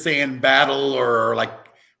practitioner say in battle or like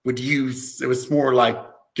would use. It was more like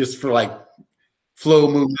just for like flow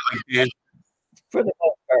movement, like dance. For the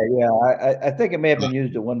most part, yeah. I think it may have been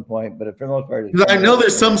used at one point, but for the most part, I know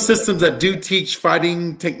there's some systems that do teach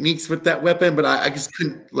fighting techniques with that weapon, but I just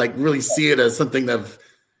couldn't like really see it as something of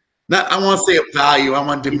not. I want to say a value. I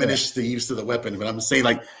want to diminish the use of the weapon, but I'm saying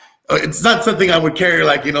like it's not something I would carry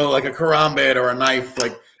like like a karambit or a knife,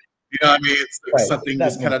 like what I mean. It's like something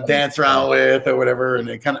just kind of dance around with or whatever, and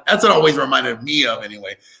it kind of that's what it always reminded me of.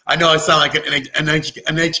 Anyway, I know I sound like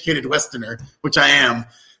an educated Westerner, which I am,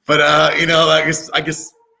 but I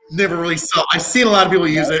guess never really saw. I've seen a lot of people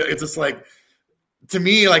use it. It's just like to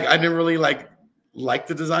me, like I never really like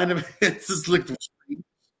the design of it. It just looked.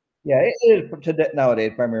 Yeah, it is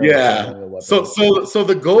nowadays primarily. Yeah. So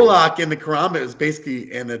the Golok and the karambit is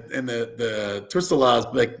basically and the Tursala is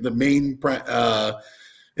like the main.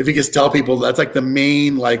 If you just tell people that's like the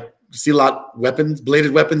main like silat weapons,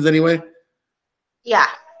 bladed weapons anyway. Yeah.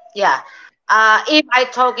 If I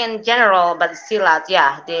talk in general about silat,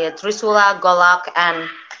 the Trisula, Golok,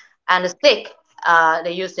 and the stick,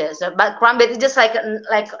 they use it. So, but karambit is just like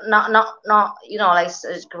not like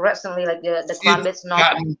recently like the karambit's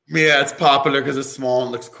not. Yeah, it's popular because it's small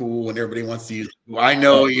and looks cool and everybody wants to use it. I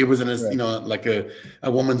know it was in a like a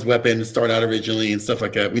woman's weapon to start out originally and stuff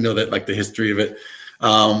like that. We know that like the history of it.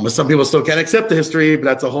 But some people still can't accept the history, but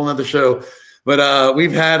that's a whole nother show. But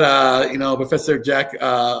we've had Professor Jack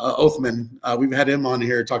Othman. We've had him on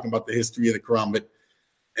here talking about the history of the karambit.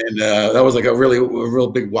 And that was like a real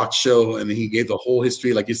big watch show, and he gave the whole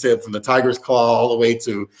history, like you said, from the tiger's claw all the way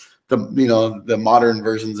to the modern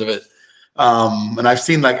versions of it. And I've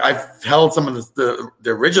seen I've held some of the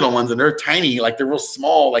original ones, and they're tiny, like they're real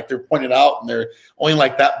small, like they're pointed out, and they're only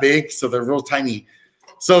like that big, so they're real tiny.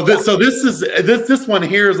 So this one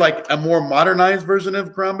here is like a more modernized version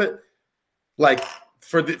of karambit. Like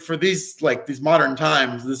for these like these modern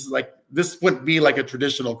times, this wouldn't be like a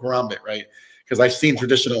traditional karambit, right? Because I've seen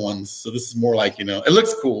traditional ones, so this is more like it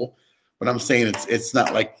looks cool, but I'm saying it's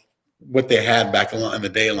not like what they had back in the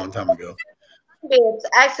day a long time ago. It's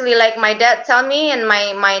actually like my dad tell me and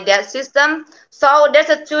my dad's system. So there's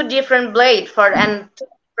a two different blade and two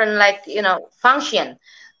different function.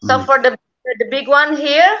 So for the big one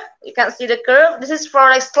here, you can see the curve. This is for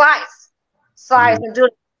like slice and do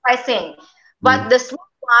slicing. But the small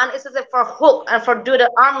one is for hook and for do the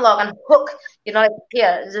arm lock and hook. Like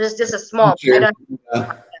here, it's just a small. Sure. I don't.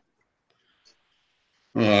 Yeah.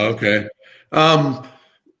 Oh, okay.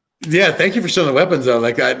 Yeah, thank you for showing the weapons though.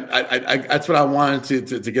 Like I that's what I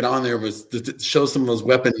wanted to get on there was to show some of those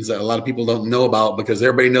weapons that a lot of people don't know about because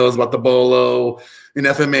everybody knows about the bolo and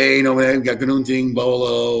FMA. We got Gununting,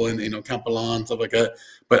 bolo, and Kampalan, stuff like that.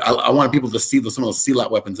 But I wanted people to see some of those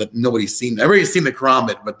silat weapons that nobody's seen. Everybody's seen the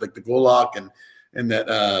karambit, but like the Golok and that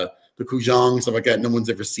the Kujang, stuff like that. No one's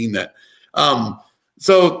ever seen that.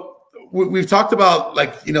 So we've talked about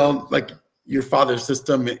like your father's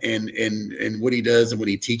system and what he does and what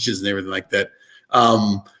he teaches and everything like that.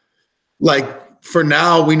 Like for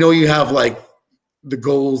now, we know you have like the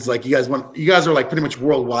goals. Like you guys are like pretty much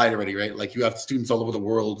worldwide already, right? Like you have students all over the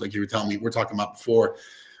world. Like you were telling me, we're talking about before.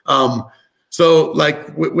 So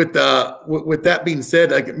like with that being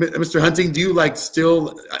said, like Mr. Hunting, do you like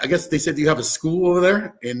still? I guess they said you have a school over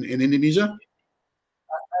there in Indonesia.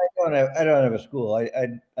 I don't have a school.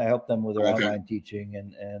 I help them with their online teaching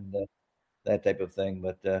and that type of thing.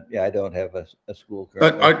 But I don't have a school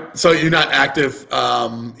currently. So you're not active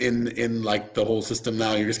in like the whole system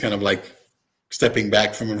now. You're just kind of like stepping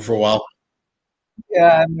back from it for a while.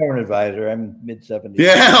 Yeah, I'm more an advisor. I'm mid-70s.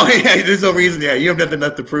 Yeah, there's no reason. Yeah, you have nothing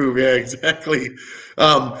left to prove. Yeah, exactly.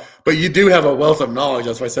 But you do have a wealth of knowledge.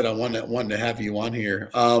 That's why I said I wanted to have you on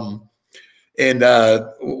here. And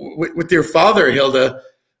with your father, Hilda,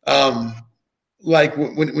 like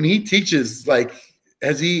when he teaches, like,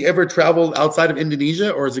 has he ever traveled outside of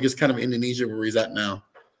Indonesia, or is it just kind of Indonesia where he's at now?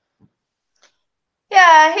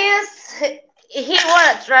 Yeah, he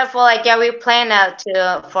want to travel. Like yeah, we plan out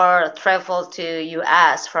to for travel to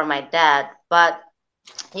US for my dad, but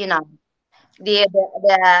you know the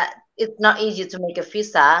it's not easy to make a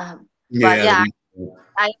visa. But Yeah. yeah,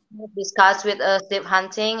 I discussed with Steve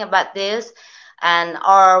Hunting about this, and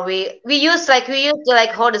or we used to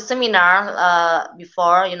like hold a seminar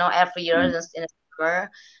before every year in the summer,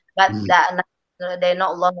 but Mhm. that they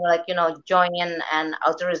no longer like join and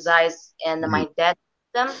authorize in Mhm. my dad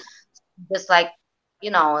system. Just like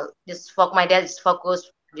just my dad is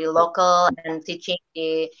focused the local and teaching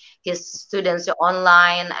his students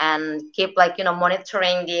online and keep like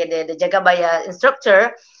monitoring the Jagabaya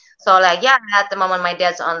instructor. So like yeah, at the moment my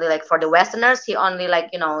dad's only like for the Westerners. He only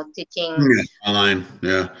like teaching Yeah, online.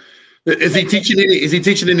 Yeah. Is he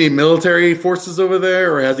teaching any military forces over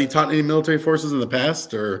there, or has he taught any military forces in the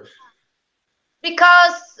past? Or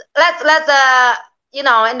because let's in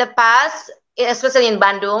the past, especially in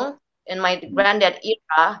Bandung, in my granddad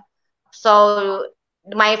era, so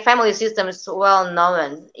my family system is well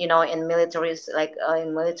known, in militaries, like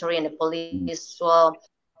in military and the police. Well,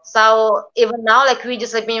 so even now, like we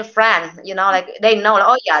just like being friend, like they know, like,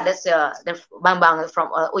 oh yeah, that's the Bang Bang from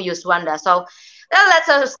Uyus Wanda. So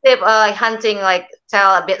let's step hunting, like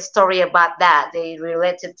tell a bit story about that. They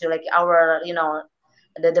related to like our,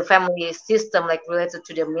 the family system, like related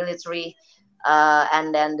to the military,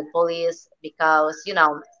 and then the police, because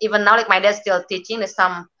even now, like my dad's still teaching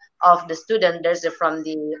some of the student. There's from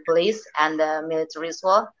the police and the military as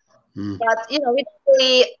well. mm, But we don't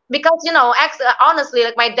really, because honestly,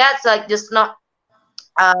 like my dad's like just not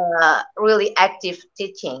really active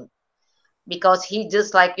teaching, because he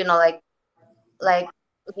just like like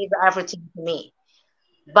leave everything to me.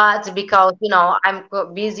 But because I'm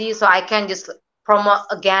busy, so I can just promote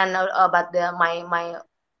again about the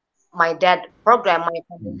my dad program, my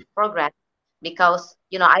mm, program, because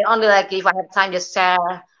I only like if I have time just share,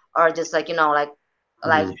 or just like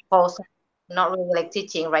like mm. post, not really like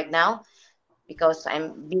teaching right now because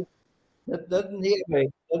I'm busy. Doesn't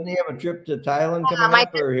he have a trip to Thailand coming My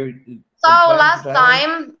up, or So some plans for last Thailand?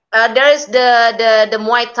 time, there is the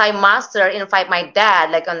Muay Thai master invite my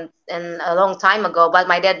dad like on in a long time ago, but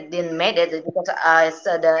my dad didn't make it because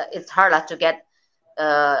it's hard like, to get.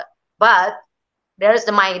 Uh, but there's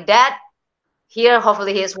my dad here.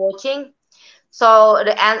 Hopefully he's watching. So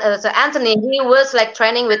Anthony, he was like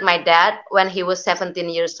training with my dad when he was 17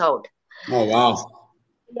 years old. Oh wow.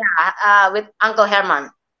 Yeah, with Uncle Herman,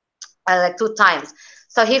 like 2 times.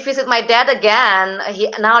 So he visited my dad again. He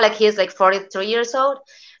now like he's like 43 years old,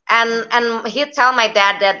 and he tell my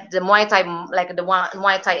dad that the Muay Thai, like the one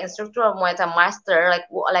Muay Thai instructor or Muay Thai master, like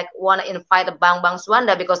like want to invite the Bang Bang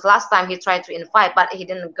Swanda, because last time he tried to invite but he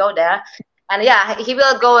didn't go there. And yeah, he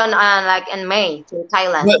will go in like in May to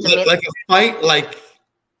Thailand to meet. Like a fight, like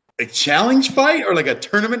a challenge fight, or like a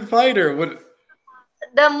tournament fight, or what?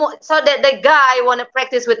 So the guy want to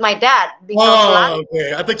practice with my dad because last. Oh,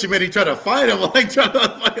 okay. I thought you meant he tried to fight him, like trying to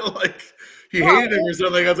fight, like he hated him or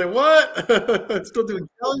something. I was like, what? Still doing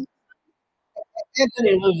challenge?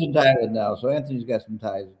 Anthony lives in Thailand now, so Anthony's got some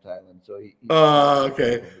ties in Thailand. So he's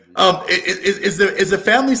Okay. able to do that. Is the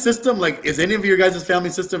family system like? Is any of your guys' family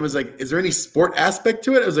system is like? Is there any sport aspect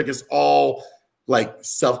to it? Or is it just all like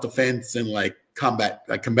self defense and like combat,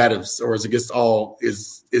 like combatives, or is it just all?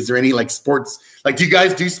 Is there any like sports? Like, do you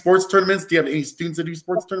guys do sports tournaments? Do you have any students that do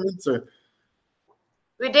sports tournaments? Or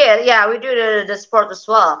We did, yeah, we do the sport as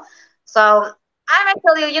well. So I'm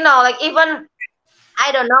actually, like even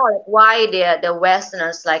I don't know like why the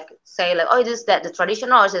Westerners like say like, oh, this that the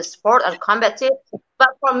traditional is a sport or combative. But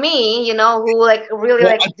for me, who like really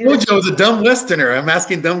well, like I do told you I was a dumb Westerner. I'm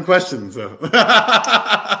asking dumb questions. So.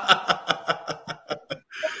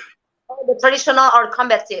 the traditional or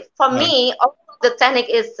combative. For me, also the technique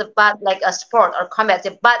is about like a sport or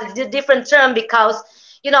combative, but it's a different term because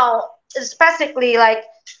specifically like,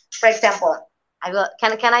 for example, I will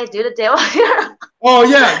can I do the demo here? Oh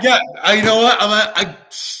yeah, yeah. You know what?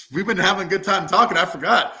 We've been having a good time talking. I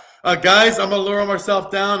forgot, guys. I'm gonna lower myself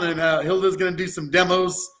down, and Hilda's gonna do some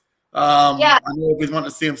demos. Yeah. I know everybody's wanting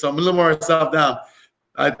to see him, so I'm gonna lower myself down.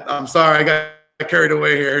 I'm sorry, I got carried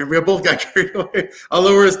away here. We both got carried away. I'll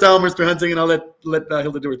lower us down, Mr. Hunting, and I'll let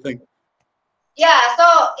Hilda do her thing. Yeah, so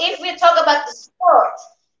if we talk about the sport,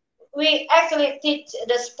 we actually teach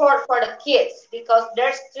the sport for the kids because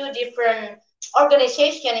there's two different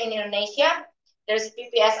organization in Indonesia. There's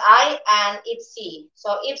PPSI and IPSI.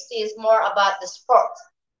 So IPSI is more about the sport,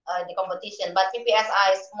 the competition, but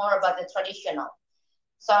PPSI is more about the traditional.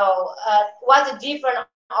 So what's the difference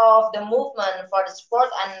of the movement for the sport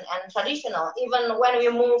and traditional? Even when we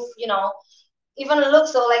move, even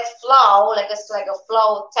looks so like flow, like it's like a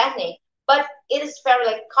flow technique. but it is very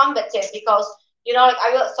like combative because like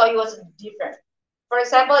I will show you what's different. For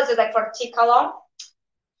example, it's like for Chikalong,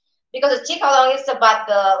 because the Chikalong is about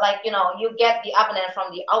the like you get the opponent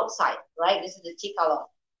from the outside, right? This is the Chikalong.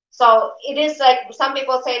 So it is like some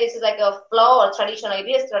people say this is like a flow or traditional. It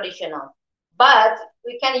is traditional, but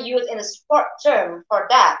we can use in a sport term for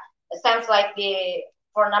that. It sounds like the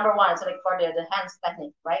for number one, it's like for the hands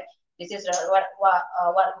technique, right? This is what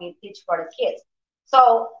we teach for the kids.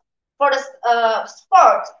 So for the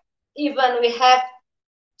sport, even we have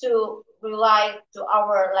to rely to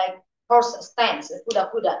our like horse stance,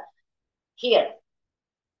 kuda here.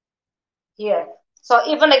 So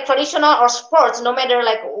even like traditional or sports, no matter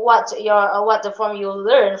like what the form you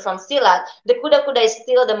learn from silat, the kuda is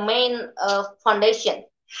still the main foundation,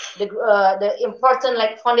 the important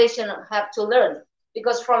like foundation have to learn,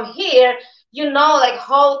 because from here like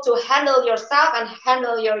how to handle yourself and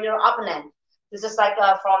handle your opponent. This is like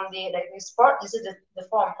from the like the sport. This is the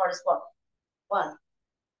form for the sport. One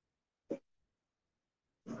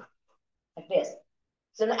like this.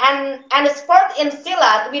 So, and the sport in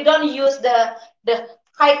silat, we don't use the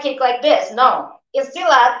high kick like this. No, in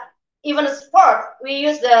silat, even a sport, we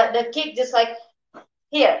use the kick just like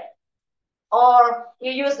here, or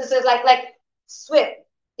you use this is like sweep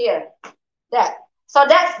here, that. So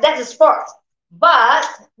that's a sport. But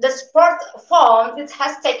the sport form it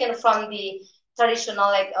has taken from the traditional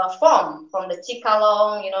like form from the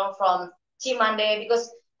Chikalong, from Chimande, because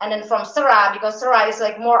and then from Sera, because Sera is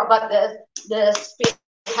like more about the speed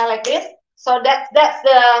like this. So that's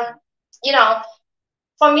the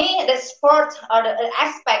for me the sport or the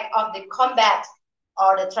aspect of the combat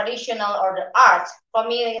or the traditional or the art for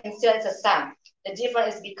me still it's the same. The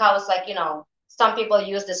difference is because like some people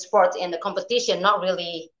use the sport in the competition, not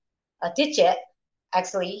really teach it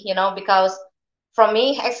actually, because for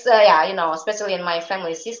me especially in my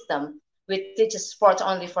family system, we teach sport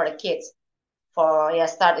only for the kids for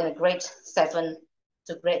start in grade 7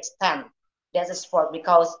 to grade 10. That's a sport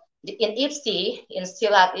because in IPSI, in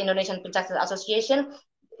Silat Indonesian Pencak Association,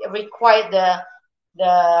 require the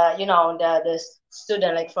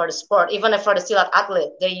student like for the sport, even for the Silat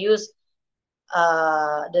athlete, they use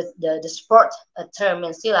the sport term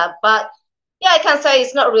in Silat. But I can say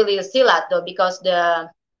it's not really a Silat though, because the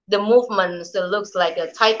movement still looks like a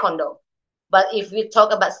Taekwondo. But if we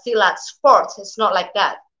talk about Silat sports, it's not like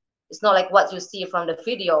that. It's not like what you see from the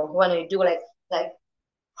video when you do like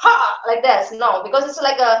ha like this. No, because it's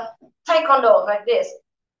like a Taekwondo like this,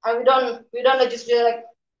 and we don't just do like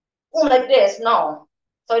like this. No,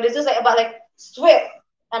 so it is just like about like sweep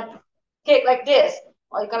and kick like this,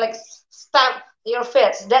 or you can like stamp your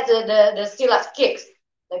feet. That's the Silat kicks,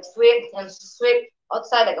 like sweep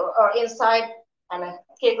outside like or inside, and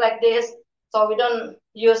kick like this. So we don't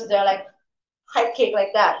use the like high kick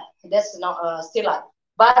like that. That's not Silat,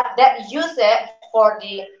 but that use it for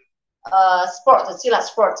the sport, the Silat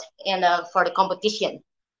sport, and for the competition.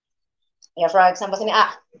 Yeah, for example, sini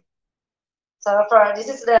So for this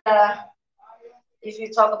is the if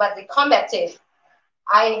you talk about the combative,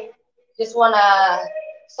 I just wanna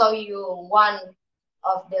show you one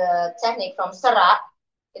of the technique from Sera.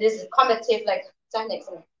 It is combative like techniques.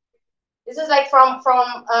 This is like from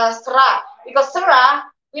Sera, because Sera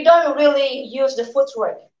we don't really use the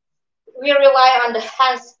footwork. We rely on the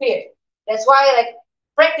hand speed. That's why like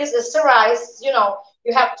practice the Sera is you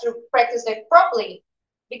have to practice it properly,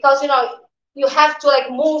 because you have to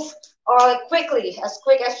like move or like quickly as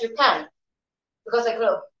quick as you can, because like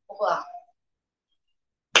look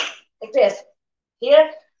like this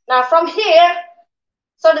here. Now from here,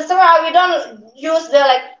 so the Sera we don't use the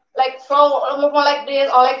like flow more like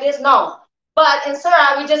this or like this, no. But in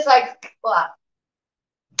Sera we just like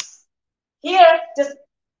here, just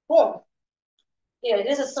boom. Here,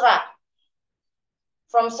 this is Sera.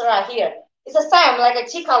 From Sera here. It's the same like a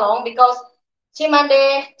Chikalong, because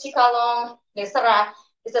Chimande, Chikalong, the Sera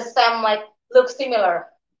is the same, like look similar,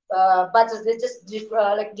 but it's just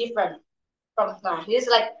like different from now. This is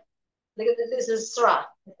like this is Sera.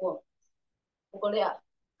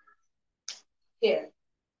 Here,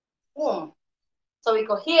 boom. So we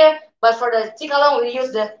go here, but for the Chikalong we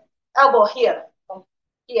use the elbow here, from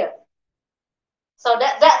here. So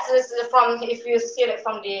that is from, if you see it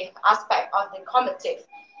from the aspect of the combative.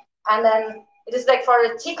 And then it is like for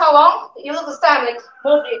the Chikalong, you look the same, like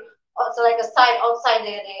move it also like a side outside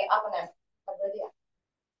the opponent.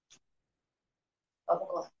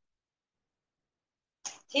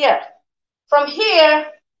 Here. From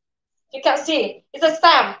here, you can see it's a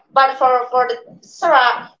stem, but for the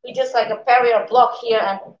Sera, we just like a parry or block here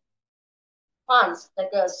and punch,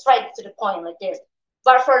 like a straight to the point like this.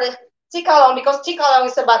 But for the Chikalong, because Chikalong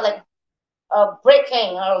is about like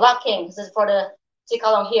breaking or locking. This is for the C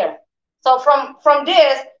column here. So from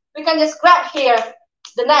this, we can just grab here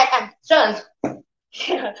the neck and turn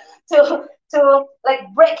here to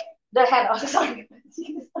like break the hand. Oh, sorry.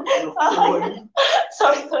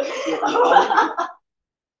 Sorry.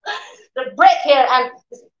 The break here and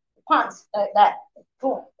punch like that.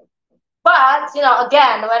 Boom. But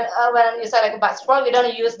again, when you say like about sport, we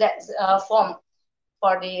don't use that form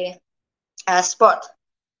for the sport.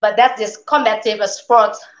 But that's this combative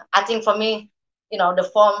sport. I think for me, the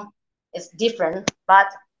form is different.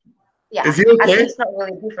 But yeah, is he okay? I think it's not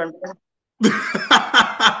really different.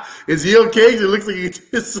 Is he okay? It looks like he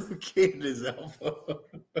dislocated his elbow.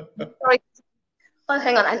 Sorry. Oh,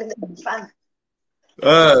 hang on. I think it's fun.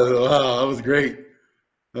 Oh, wow, that was great.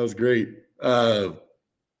 That was great. Are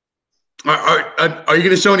you going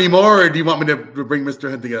to show any more, or do you want me to bring Mr.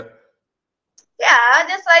 Hunting up? Yeah,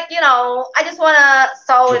 just like I just want to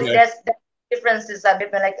show if there's the differences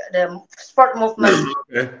between like the sport movement.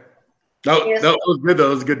 Okay. That was good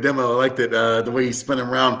though. It was a good demo. I liked it. The way you spin them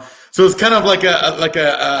around. So it's kind of like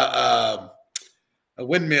a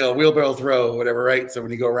windmill, wheelbarrow throw, whatever, right? So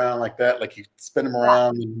when you go around like that, like you spin them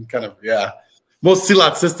around and kind of Most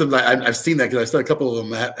silat systems, I've seen that because I saw a couple of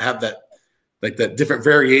them have that, like that different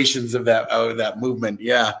variations of that movement.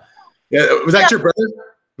 Yeah. Was that your brother?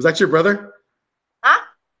 Was that your brother? Huh?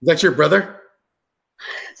 Was that your brother?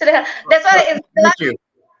 So that's why it's Thank you.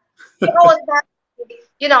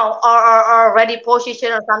 or ready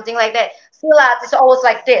position or something like that. Silat is always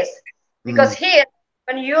like this because here,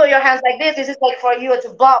 when your hands like this is like for you to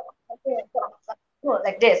block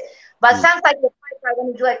like this. But sounds like when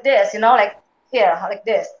you do like this, like here, like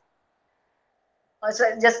this.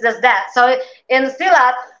 So just that. So in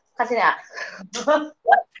Silat,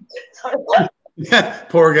 sorry.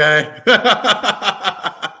 Poor guy.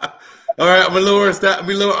 All right, I'll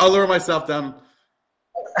lower myself down.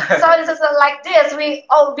 So this is like this.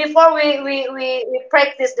 Before we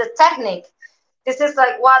practice the technique, this is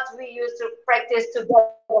like what we use to practice to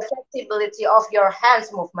get the flexibility of your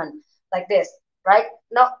hands movement, like this, right?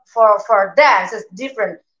 No, for dance it's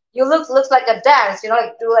different. You looks like a dance,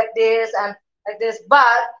 like do like this and like this.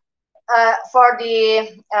 But for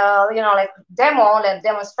the like demo and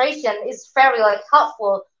demonstration, it's very like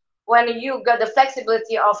helpful when you get the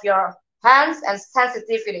flexibility of your hands and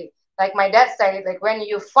sensitivity. Like my dad said, like when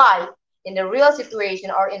you fight in the real situation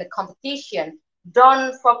or in a competition,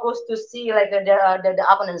 don't focus to see like the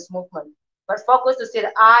opponent's movement, but focus to see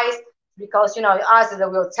the eyes, because your eyes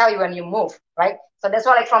will tell you when you move, right? So that's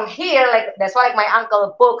why like from here, like that's why like my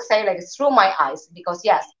uncle book say like through my eyes, because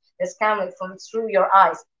yes, this kind of like from through your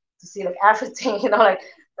eyes to see like everything, like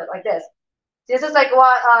this. This is like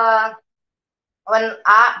what when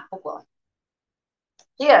I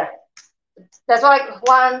here. That's why like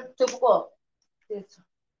 1, 2 pukul. This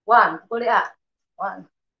 1 pukul ya. 1,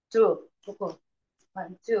 2 pukul.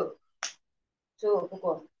 1, 2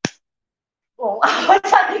 pukul. Oh,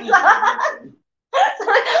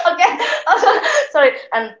 okay. Sorry,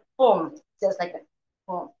 and boom, just like that.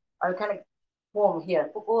 Boom. Or kind of boom here.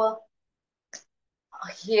 Pukul.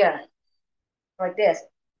 Here, like this.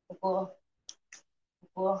 Pukul.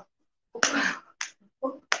 Pukul.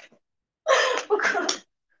 Pukul. Pukul.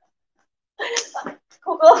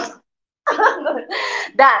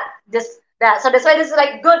 that. So that's why this is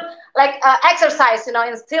like good, like exercise, in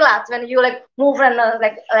Silat, when you like move and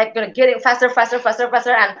like getting faster,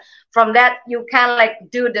 and from that you can like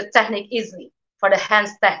do the technique easily for the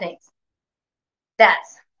hands techniques.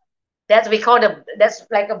 That's we call that's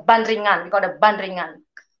like a bandringan. We call it bandringan.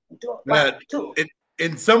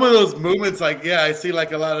 In some of those movements, like I see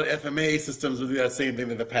like a lot of FMA systems with that same thing,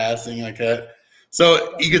 that the passing like that.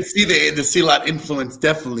 So you could see the Silat influence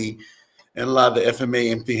definitely, and a lot of the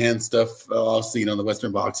FMA empty hand stuff, obviously, the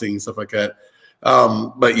Western boxing and stuff like that.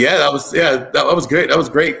 But that was great. That was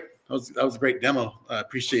great. That was a great demo. I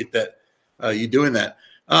appreciate that you doing that.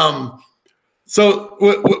 So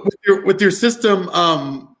with your system,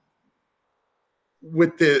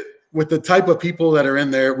 with the type of people that are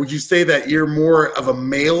in there, would you say that you're more of a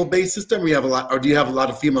male-based system, or do you have a lot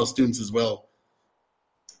of female students as well?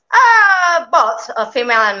 Both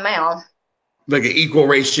female and male. Like an equal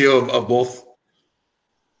ratio of both.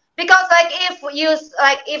 Because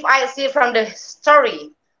if I see from the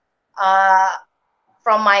story,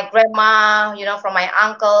 from my grandma, from my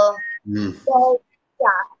uncle. So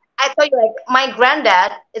I told you, like my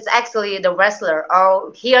granddad is actually the wrestler.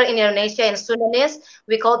 Or here in Indonesia, in Sundanese,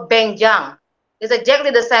 we call benjang. It's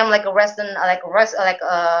exactly the same like a wrestling,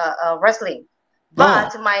 wrestling.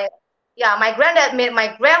 But my granddad made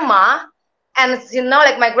my grandma And you know,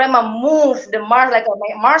 like my grandma moved the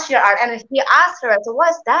martial art, and he asked her, "So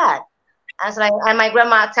what's that?" And so, like, and my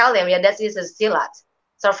grandma tell him, "Yeah, that is a silat."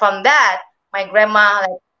 So from that, my grandma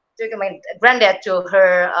like took my granddad to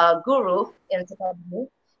her guru in Sukabumi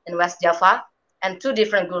in West Java, and two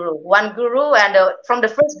different guru. One guru, and from the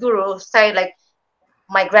first guru say like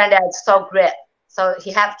my granddad is so great, so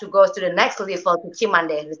he have to go to the next level to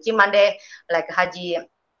Chimande. The Chimande, like Haji,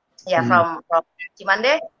 yeah, from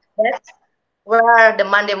Chimande. That's where the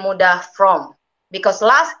Mande Muda from. Because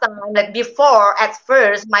last time, like before, at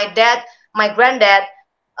first, my granddad,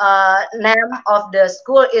 name of the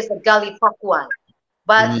school is the Gali Pakuan.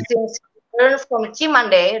 But since he learned from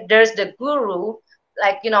Chimande, there's the guru,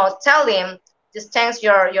 like, tell him, just change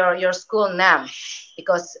your school name.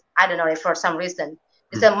 Because, I don't know, like, for some reason.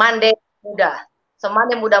 It's a Mande Muda. So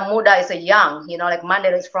Mande Muda Muda is a young, like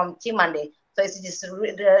Mande is from Chimande. So it's just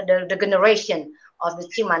the generation of the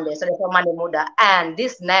Chimande. So they call Mande Muda. And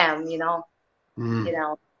this name,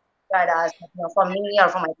 guide us, from me or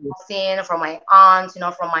from my cousin, from my aunts,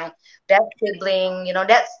 from my dad's sibling,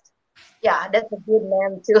 that's a good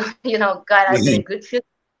name to, guide us in a good future.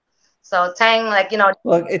 So thank, like,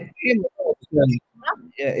 Well,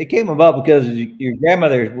 it came about because your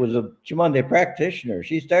grandmother was a Chimande practitioner.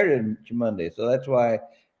 She started in Chimande, so that's why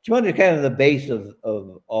Chimande is kind of the base of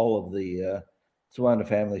all of the Sawanda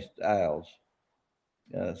family styles.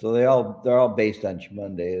 So they're all based on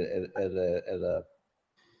Chimande as a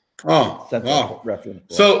wow. reference.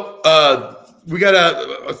 So we got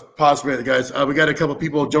a pause a minute, guys. We got a couple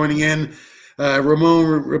people joining in.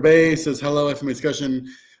 Ramon Rabe says hello, FMA discussion.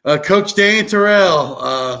 Coach Dan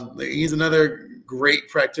Terrell, he's another great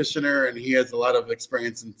practitioner, and he has a lot of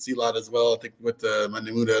experience in Silat as well, I think with the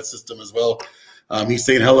Mandimuda system as well. He's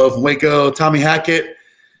saying hello from Waco. Tommy Hackett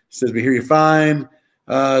says we hear you fine.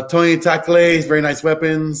 Tony Takle, very nice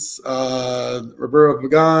weapons. Roberto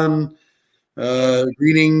Pagan,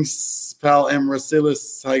 greetings. Pal M.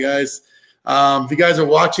 Rasilis, hi guys. If you guys are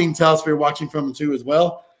watching, tell us where you're watching from too as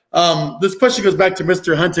well. This question goes back to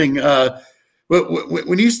Mr. Hunting.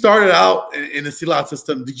 When you started out in the Silat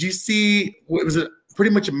system, did you see, was it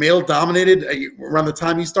pretty much male dominated around the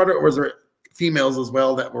time you started, or was there females as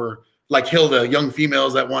well that were like Hilda, young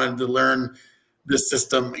females that wanted to learn this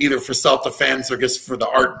system either for self-defense or just for the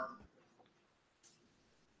art?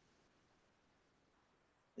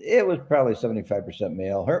 It was probably 75%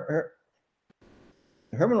 male.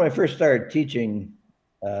 Herman, when I first started teaching,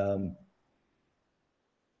 he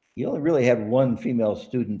only really had one female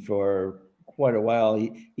student for quite a while.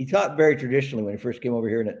 He taught very traditionally when he first came over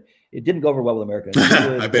here, and it didn't go over well with Americans.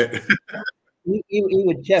 I bet. He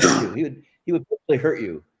would test you. He would probably hurt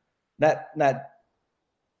you, not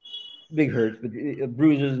big hurts, but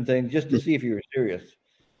bruises and things, just to see if you were serious.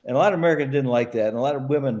 And a lot of Americans didn't like that, and a lot of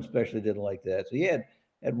women especially didn't like that. So he had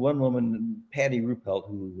one woman, Patty Ruppelt,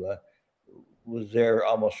 who was there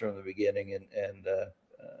almost from the beginning, and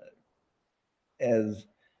as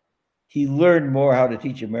he learned more how to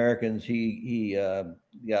teach Americans, he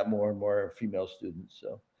got more and more female students.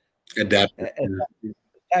 So adapted. As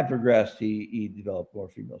time progressed, he developed more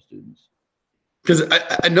female students. Because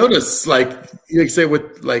I noticed, like you say,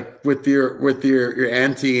 with your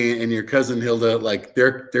auntie and your cousin Hilda, like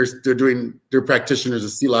they're practitioners of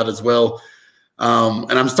Silat as well,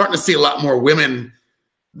 and I'm starting to see a lot more women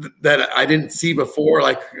that I didn't see before.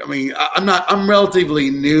 Like, I mean, I'm relatively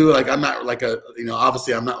new. Like, I'm not like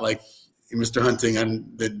obviously I'm not like Mr. Hunting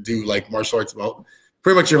that do like martial arts. Well,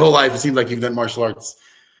 pretty much your whole life, it seems like you've done martial arts.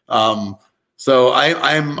 So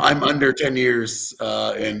I'm under 10 years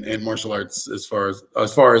in martial arts as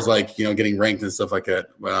far as like, getting ranked and stuff like that.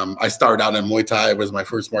 I started out in Muay Thai, was my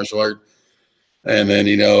first martial art, and then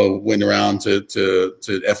went around to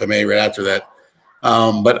FMA right after that.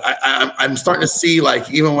 But I'm starting to see, like,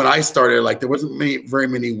 even when I started, like there wasn't very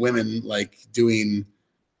many women like doing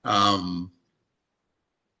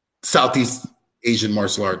Southeast Asian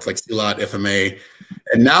martial arts like Silat, FMA,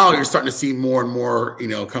 and now you're starting to see more and more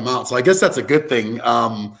come out. So I guess that's a good thing.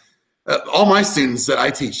 All my students that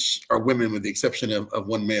I teach are women with the exception of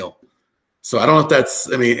one male. So I don't know if that's,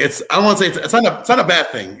 I don't want to say it's not a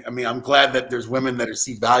bad thing. I mean, I'm glad that there's women that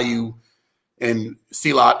see value in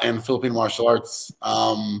Silat and Philippine martial arts.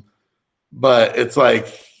 But it's like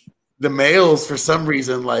the males, for some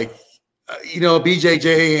reason, like,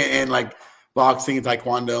 BJJ and like boxing and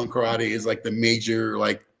taekwondo and karate is like the major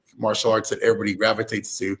like martial arts that everybody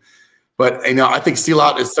gravitates to. But I think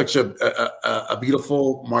Silat is such a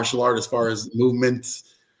beautiful martial art as far as movement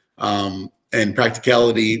and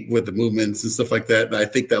practicality with the movements and stuff like that. And I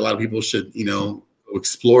think that a lot of people should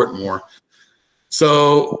explore it more.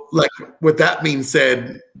 So, like, with that being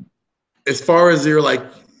said, as far as your like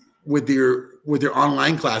with your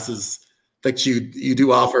online classes that you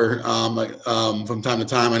do offer from time to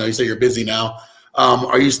time, I know you say you're busy now.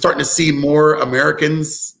 Are you starting to see more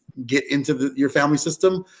Americans get into your family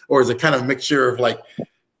system, or is it kind of a mixture of like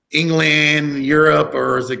England, Europe,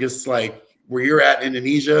 or is it just like where you're at in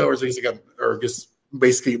Indonesia, or is it just like or just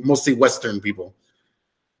basically mostly Western people?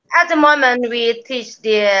 At the moment, we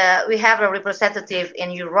have a representative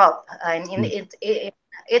in Europe and in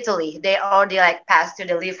Italy. They already like passed to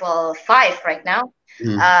the level 5 right now.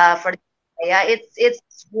 For yeah,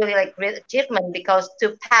 it's really like great achievement, because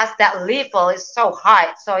to pass that level is so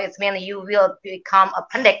hard. So it's mean you will become a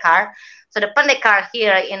pendekar. So the pendekar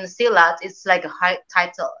here in Silat is like a high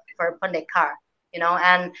title for pendekar, you know,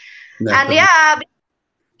 and yeah, we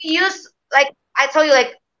use, like I told you,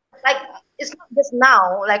 like it's not just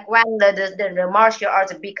now, like when the martial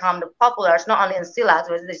arts become the popular. It's not only in Silat,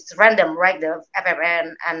 it's random, right? The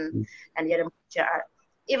FFN and the other martial art.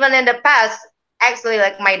 Even in the past, actually,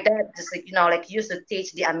 like my dad just like, you know, like used to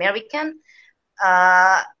teach the American.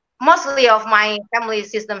 Mostly of my family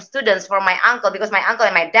system students for my uncle, because my uncle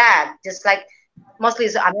and my dad just like mostly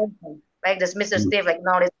is American, like this Mr. Steve, like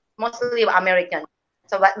no, it's mostly American.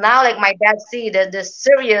 So but now like my dad see the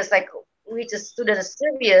serious, like which is student is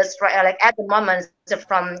serious, right? Like at the moment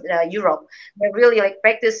from Europe, they really like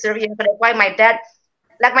practice serious. But that's why my dad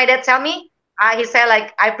tell me, he said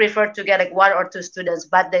like I prefer to get like 1 or 2 students,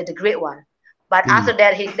 but the great one. But after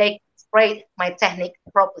that, they grade my technique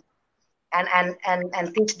properly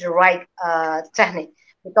and teach the right technique,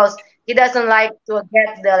 because he doesn't like to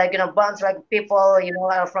get the like, you know, bunch like people, you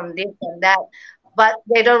know, from this and that, but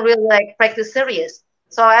they don't really like practice serious.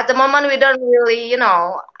 So at the moment we don't really, you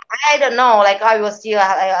know, I don't know, like I will see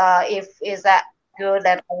if is that good,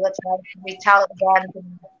 that I will try to reach out again to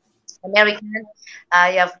American.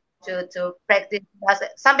 You have to practice.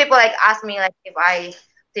 Some people like ask me like if I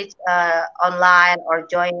teach online or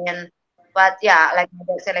join, but yeah, like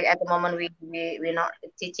I said, like at the moment we're not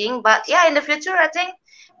teaching, but yeah, in the future I think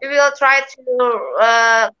we will try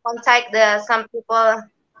to contact some people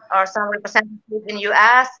or some representatives in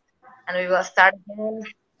US, and we will start again.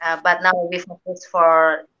 But now we focus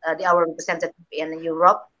for our representative in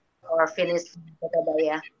Europe or finish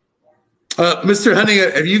yeah. Mr. Honey,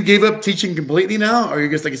 have you gave up teaching completely now, or you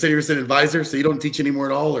just, like you said, you're just an advisor, so you don't teach anymore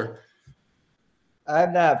at all, or?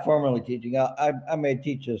 I'm not formally teaching. I may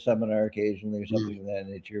teach a seminar occasionally or something of that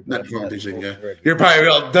nature. Not formally teaching, yeah. You're probably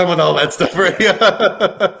all done with all that stuff, right?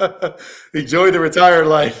 Enjoy the retired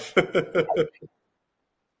life. I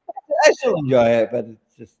still enjoy it, but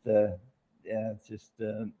it's just, it's just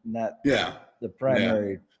not the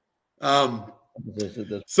primary.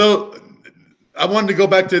 So I wanted to go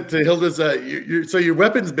back to Hilda's. So your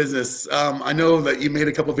weapons business. I know that you made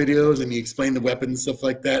a couple videos and you explained the weapons, stuff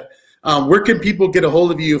like that. Where can people get a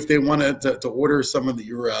hold of you if they wanted to order some of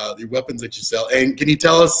your weapons that you sell? And can you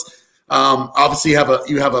tell us? Obviously, you have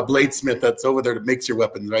a bladesmith that's over there that makes your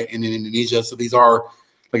weapons, right? In Indonesia. So these are,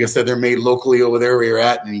 like I said, they're made locally over there where you're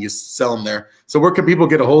at, and you just sell them there. So where can people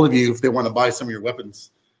get a hold of you if they want to buy some of your weapons?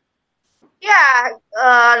 Yeah,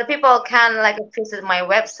 the people can like visit my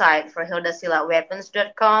website for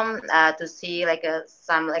hildasilatweapons.com to see like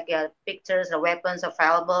some pictures of weapons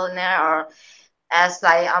available in there, or as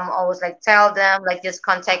like I'm always like tell them like just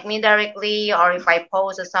contact me directly, or if I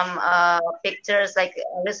post some pictures like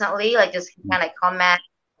recently, like just kind of contact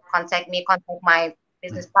my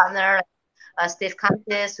business partner, Steve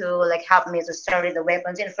Cantis, who like helped me to study the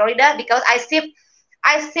weapons in Florida, because I ship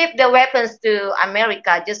the weapons to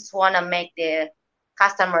America. Just want to make the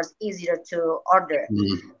customers easier to order,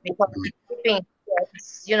 because shipping,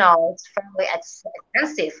 you know, it's fairly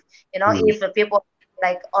expensive. You know, if the people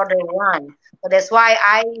like order one, so that's why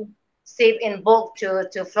I ship in bulk to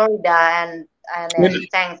Florida and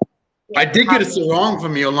thanks. I did get a sarong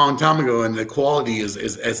from you a long time ago, and the quality is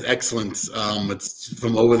excellent. It's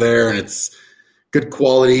from over there, and it's good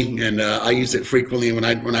quality, and I use it frequently when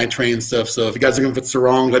I train stuff. So if you guys are looking for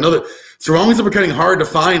sarongs, I know that sarongs are becoming hard to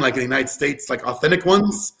find, like in the United States, like authentic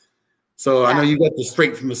ones. So I know you got the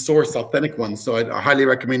straight from the source authentic ones. So I highly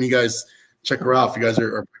recommend you guys check her out if you guys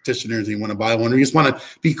are practitioners and you want to buy one, or you just want to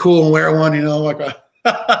be cool and wear one, you know, like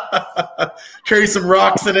carry some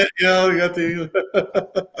rocks in it, you know. You got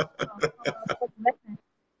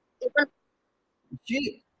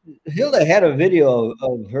Hilda had a video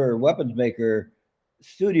of her weapons maker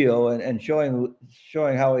studio and showing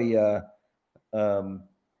how he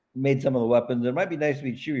made some of the weapons. It might be nice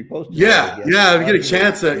if she reposted. Yeah, if you get a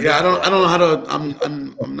chance. I don't know how to.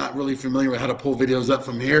 I'm not really familiar with how to pull videos up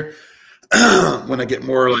from here. when I get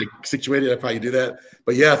more like situated, I probably do that.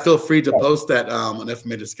 But yeah, feel free to post that on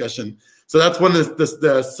FMA discussion. So that's one of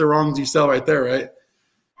the sarongs you sell right there, right?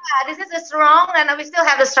 Yeah, this is the sarong, and we still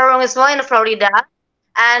have the sarong as well in Florida.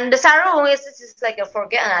 And the sarong is like a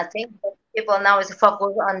forgotten, I think. People now is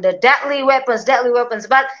focused on the deadly weapons.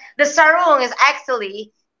 But the sarong is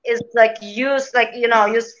actually is like used like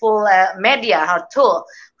useful media or tool,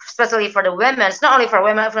 especially for the women. It's not only for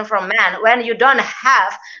women, even for men. When you don't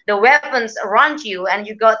have the weapons around you, and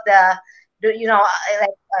you got the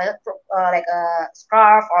like a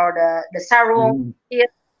scarf or the sarong,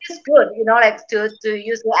 it's good, like to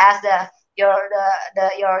use it as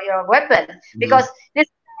your weapon, because this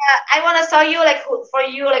I want to show you like for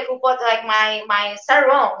you like who put like my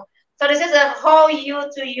sarong. So this is a how you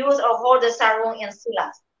to use or hold the sarong in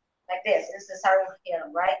silat like this. This is the sarong here,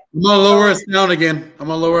 right? I'm gonna lower us down again. I'm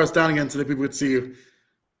gonna lower us down again so that people would see you.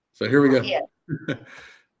 So here we go. Here.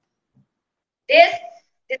 This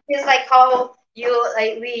is like how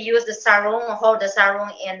we use the sarong, hold the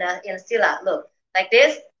sarong in silat. Look, like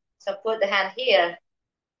this. So put the hand here,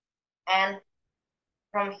 and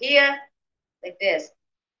from here, like this.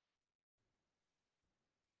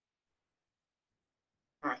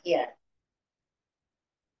 Here.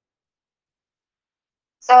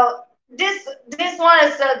 So this one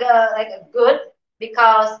is like good,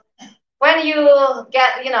 because when you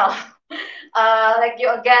get like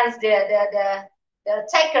you're against the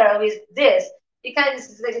taker with this, you can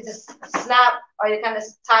just like just snap, or you can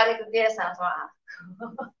just tie like this and so on.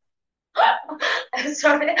 I'm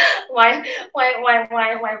sorry,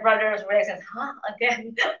 my brother is raising,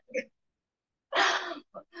 again.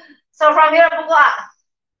 So from here,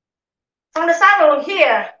 from the sarong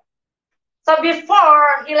here. So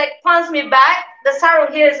before he like punch me back, the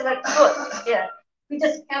sarong here is like good. Here, we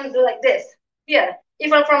just can do like this. Here,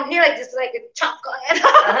 even from here, like just like a chop on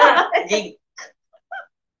it.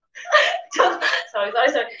 Sorry.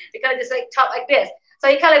 You can just like chop like this. So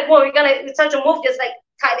you can like move. You try to move, just like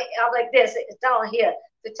cut it up like this. It's down here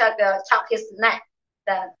to chop his neck.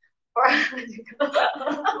 Then. I'm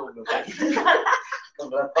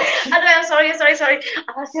sorry.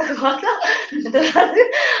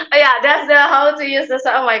 Yeah, that's the how to use the.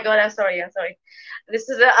 Oh my god, I'm sorry. This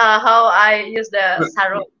is how I use the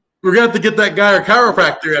sarong. We're gonna have to get that guy a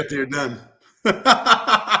chiropractor after you're done.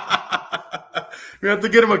 We have to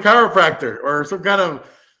get him a chiropractor or some kind of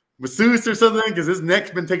masseuse or something, because his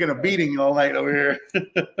neck's been taking a beating all night over here.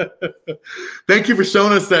 Thank you for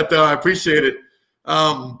showing us that, though. I appreciate it.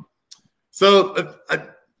 So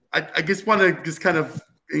I just want to just kind of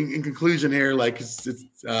in conclusion here, like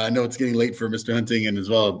I know it's getting late for Mr. Hunting and as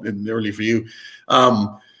well and early for you.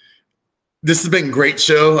 This has been a great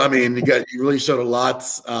show. I mean, you really showed a lot.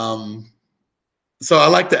 So I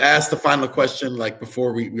like to ask the final question, like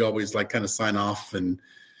before we always like kind of sign off and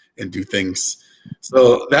do things.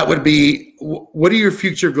 So that would be, what are your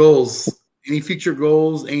future goals? Any future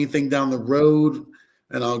goals? Anything down the road?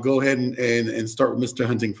 And I'll go ahead and start with Mr.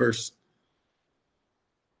 Hunting first.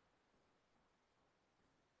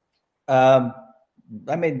 I'm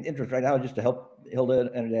in interest right now just to help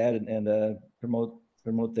Hilda and her dad and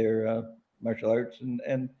promote their martial arts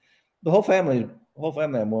and the whole family.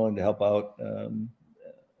 I'm willing to help out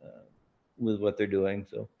with what they're doing.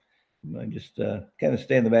 So I just kind of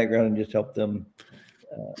stay in the background and just help them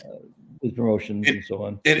with promotions and so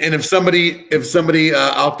on. And if somebody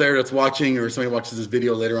out there that's watching, or somebody watches this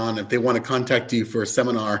video later on, if they want to contact you for a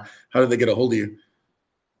seminar, how do they get a hold of you?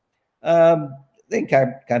 They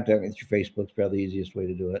can contact me through Facebook. It's probably the easiest way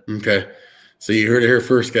to do it. Okay. So you heard it here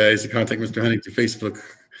first, guys. You contact Mr. Hunting through Facebook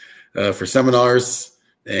for seminars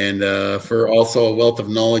and for also a wealth of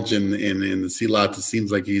knowledge in the CLOT. It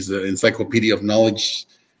seems like he's an encyclopedia of knowledge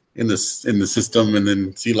in the system, and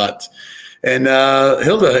then CLOT. And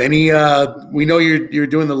Hilda, we know you're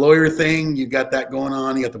doing the lawyer thing. You got that going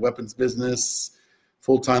on. You got the weapons business,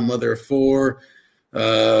 full-time mother of 4.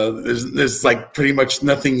 There's like pretty much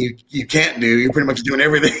nothing you can't do. You're pretty much doing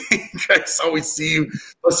everything. I always see you.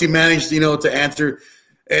 Plus, you managed, to answer,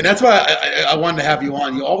 and that's why I wanted to have you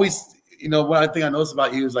on. You always, one thing I noticed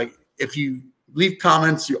about you is like if you leave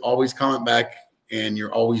comments, you always comment back, and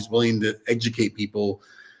you're always willing to educate people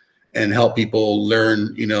and help people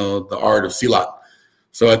learn, the art of CLOT.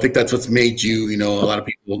 So I think that's what's made you, a lot of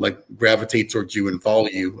people like gravitate towards you and follow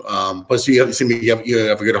you. Plus, you have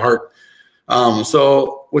a good heart.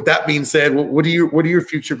 So with that being said, what are your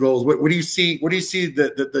future goals? What do you see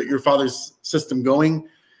that your father's system going?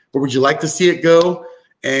 Where would you like to see it go?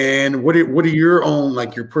 And what are your own,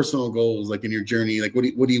 like your personal goals, like in your journey? Like what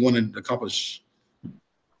do you want to accomplish?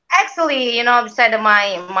 Actually, beside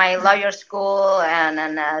my lawyer school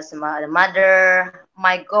and as my mother,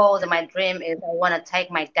 my goals and my dream is I want to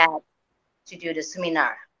take my dad to do the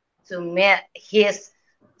seminar, to meet his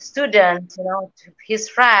students, to his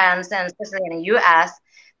friends, and especially in the U.S.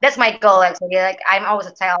 That's my goal actually. Like I'm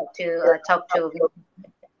always tell to talk to,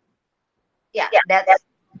 yeah. That's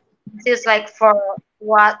this is like for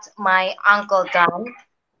what my uncle done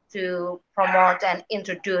to promote and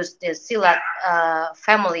introduce the Silat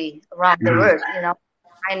family around the Mhm. world.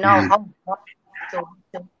 I know Mhm. how to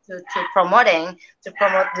to promote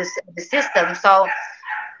this the system. So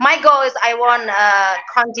my goal is I want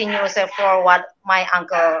continue say, for what my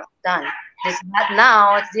uncle done. This but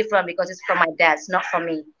now it's different because it's from my dad, it's not from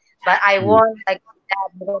me. But I want like that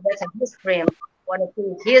because that's his dream. Want to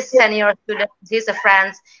see his senior students, his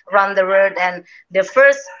friends around the world, and the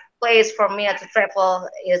first place for me to travel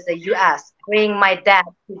is the U.S. Bring my dad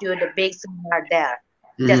to do the big seminar there.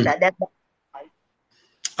 That's Mhm. that. That's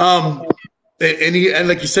Um, and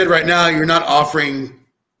like you said, right now you're not offering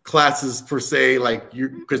classes per se, like you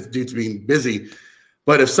because due to being busy.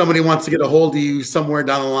 But if somebody wants to get a hold of you somewhere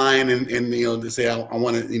down the line and to say I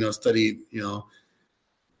want to study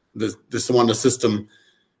this one the system,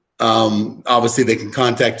 obviously they can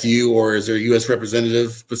contact you, or is there a U.S.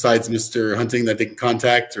 representative besides Mr. Hunting that they can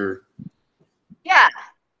contact, or yeah.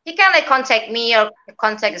 He can like contact me or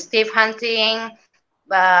contact Steve Hunting.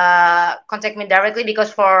 Contact me directly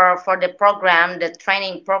because for the program, the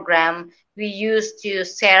training program, we used to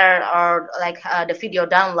share or like the video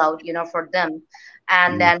download, for them,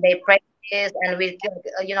 and then they practice and we,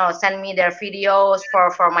 send me their videos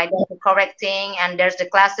for my data correcting, and there's the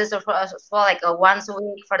classes as well, like once a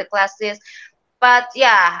week for the classes. But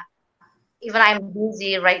yeah, even I'm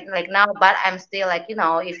busy right like now, but I'm still like,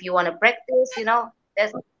 if you want to practice,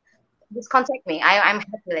 that's just contact me. I'm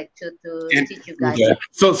happy like to and teach you guys. okay.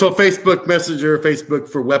 So Facebook Messenger, Facebook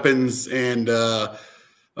for weapons, and uh,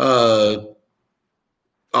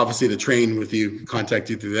 obviously to train with you, contact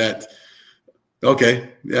you through that. Okay.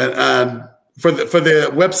 For the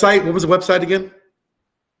website, what was the website again?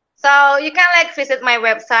 So you can like visit my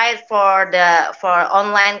website for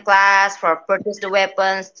online class for purchase the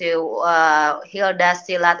weapons to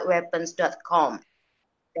hildasilatweapons.com.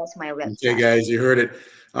 That's my Okay, website. guys, you heard it.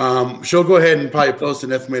 She'll go ahead and probably post an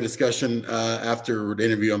FMA discussion after the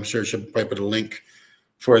interview. I'm sure she'll probably put a link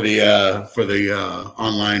for the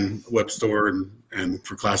online web store and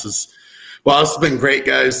for classes. Well, this has been great,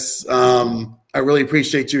 guys. I really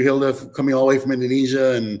appreciate you, Hilda, for coming all the way from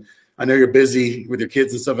Indonesia, and I know you're busy with your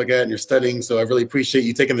kids and stuff like that, and you're studying. So I really appreciate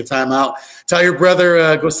you taking the time out. Tell your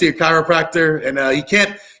brother go see a chiropractor, and he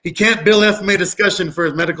can't bill FMA discussion for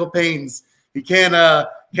his medical pains. He can't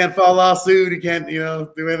file a lawsuit. He can't do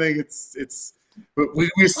anything. It's we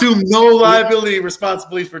assume no liability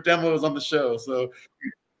responsibilities for demos on the show. So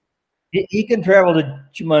He can travel to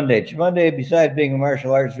Chimunde. Chimunde, besides being a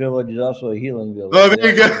martial arts village, is also a healing village. oh, there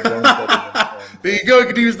you go. There you go. You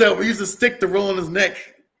could use that. We use a stick to roll on his neck.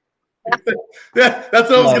 That's what I was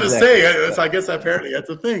going to say. I guess apparently that's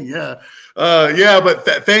a thing. Yeah. But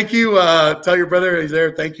thank you. Tell your brother he's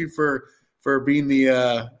there. Thank you for being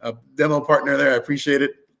the demo partner there. I appreciate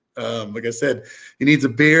it. Like I said, he needs a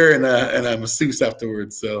beer and a masseuse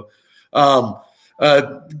afterwards. So,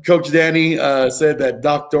 Coach Danny said that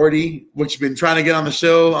Doc Doherty, which been trying to get on the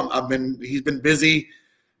show, he's been busy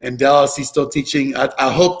in Dallas. He's still teaching.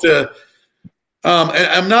 I hope to. And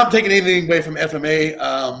I'm not taking anything away from FMA,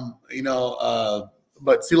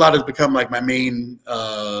 but Silat has become like my main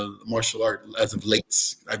martial art as of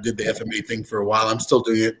late. I did the FMA thing for a while. I'm still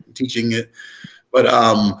doing it, teaching it. But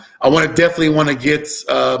I definitely want to get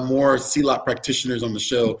more Silat practitioners on the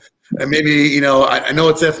show. And maybe, I know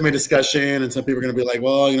it's FMA discussion, and some people are going to be like,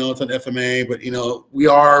 well, it's an FMA. But, we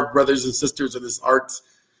are brothers and sisters in this art.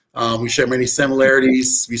 We share many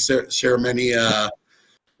similarities. We share many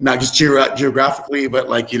not just geographically, but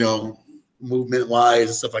like, movement wise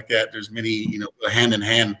and stuff like that. There's many, hand in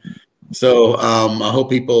hand. So I hope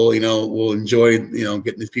people, will enjoy,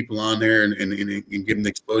 getting these people on there and give them the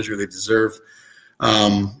exposure they deserve.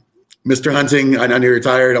 Mr. Hunting, I know you're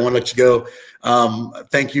retired. I want to let you go.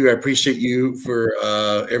 Thank you. I appreciate you for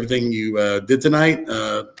everything you did tonight.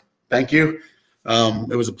 Thank you.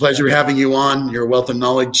 It was a pleasure having you on. Your wealth of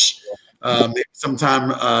knowledge. Maybe sometime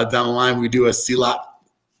down the line we do a Silat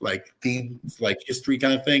like theme, like history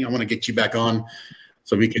kind of thing. I want to get you back on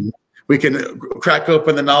so we can crack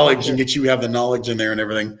open the knowledge and get you have the knowledge in there and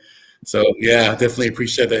everything. So yeah, definitely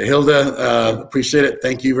appreciate that. Hilda, appreciate it.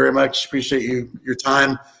 Thank you very much. Appreciate your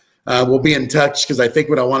time. We'll be in touch because I think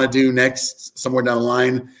what I want to do next somewhere down the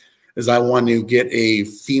line is I want to get a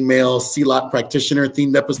female CLOT practitioner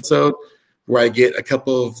themed episode where I get a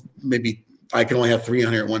couple of, maybe I can only have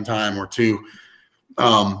 300 at one time or two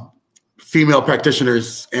female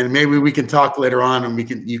practitioners, and maybe we can talk later on,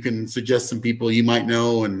 and you can suggest some people you might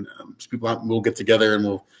know, and people we'll get together and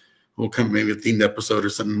we'll come maybe a themed episode or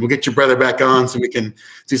something. We'll get your brother back on so we can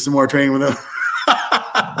do some more training with him.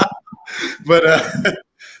 But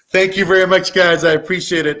thank you very much, guys. I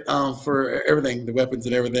appreciate it for everything, the weapons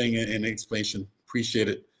and everything, and the explanation. Appreciate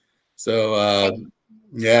it. So,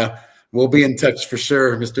 yeah, we'll be in touch for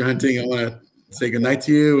sure. Mr. Hunting, I want to say good night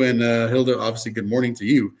to you, and Hilda, obviously good morning to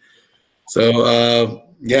you. So,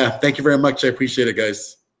 yeah, thank you very much. I appreciate it,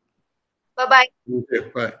 guys. Bye-bye. You too.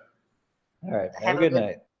 Bye. All right. Have a good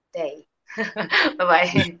night. Day.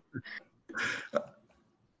 Bye-bye.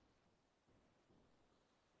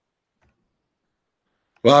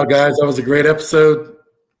 Wow, guys, that was a great episode.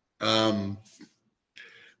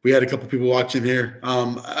 We had a couple people watching here.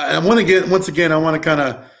 I want to get, once again, I want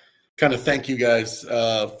to kind of thank you guys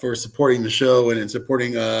for supporting the show and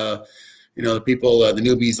supporting the people, the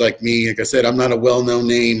newbies like me. Like I said, I'm not a well-known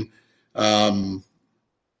name. I'm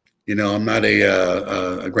not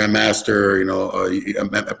a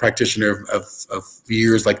grandmaster, a practitioner of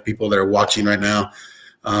years like people that are watching right now.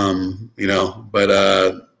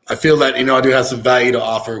 But I feel that, I do have some value to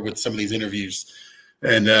offer with some of these interviews.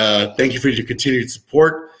 And thank you for your continued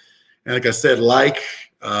support. And like I said,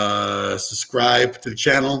 subscribe to the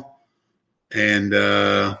channel. And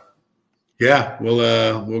yeah,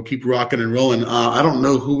 we'll keep rocking and rolling. I don't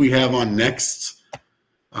know who we have on next.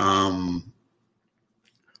 I'm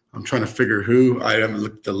trying to figure who. I haven't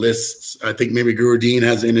looked at the lists. I think maybe Guru Dean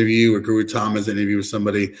has an interview, or Guru Tom has an interview with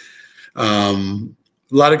somebody.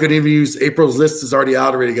 A lot of good interviews. April's list is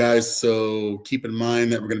already guys. So keep in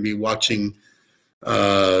mind that we're going to be watching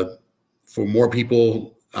for more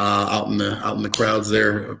people out in the crowds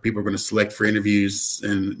there. People are going to select for interviews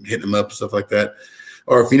and hit them up, stuff like that.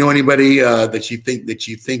 Or if you know anybody that you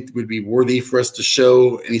think would be worthy for us to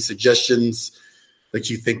show, any suggestions that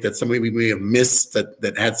you think that somebody we may have missed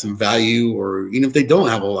that had some value, or even if they don't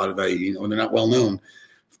have a lot of value, they're not well known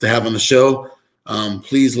to have on the show,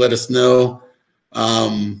 please let us know.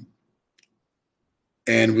 And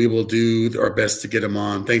we will do our best to get them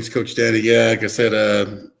on. Thanks, Coach Danny. Yeah, like I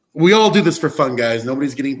said, we all do this for fun, guys.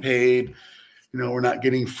 Nobody's getting paid. We're not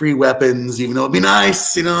getting free weapons, even though it'd be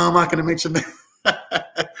nice. I'm not going to mention that.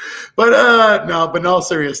 But in all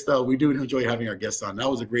serious though, we do enjoy having our guests on. That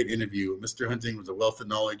was a great interview. Mr. Hunting was a wealth of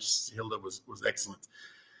knowledge. Hilda was excellent.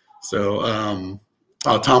 So,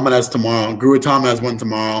 Tom has tomorrow. Guru Tom has one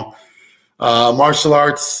tomorrow. Martial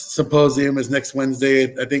Arts Symposium is next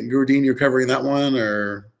Wednesday. I think, Guru Dean, you're covering that one,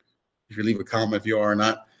 or if you leave a comment if you are or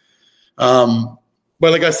not.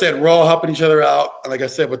 But like I said, we're all helping each other out. And like I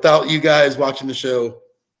said, without you guys watching the show,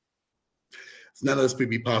 none of this would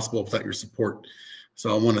be possible without your support.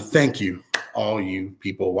 So I want to thank you, all you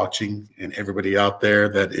people watching, and everybody out there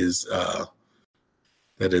that is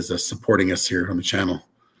supporting us here on the channel.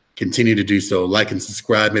 Continue to do so. Like and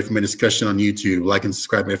subscribe. FMA Discussion on YouTube. Like and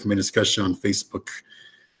subscribe to FMA Discussion on Facebook.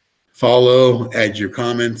 Follow, add your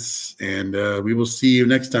comments, and we will see you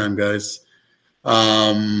next time, guys.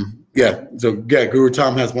 Guru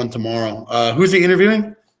Tom has one tomorrow. Who's he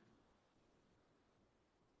interviewing?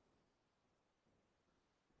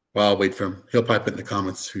 Well, I'll wait for him. He'll probably put in the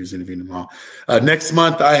comments who's interviewing tomorrow. Next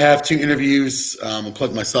month, I have 2 interviews. I'll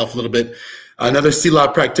plug myself a little bit. Another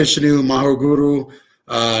Silat practitioner, Mahar Guru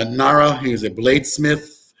Nara. He is a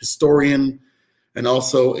bladesmith, historian, and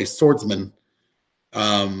also a swordsman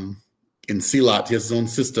in Silat. He has his own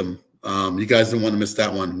system. You guys don't want to miss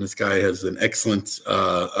that one. This guy has an excellent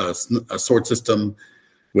a sword system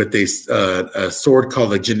with a sword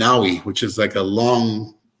called a Janawi, which is like a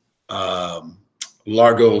long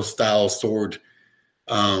Largo style sword,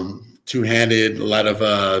 two-handed, a lot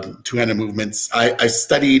of two-handed movements. I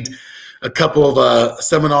studied a couple of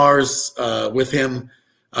seminars with him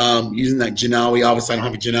using that Janawi. Obviously, I don't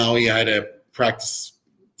have a Janawi. I had a practice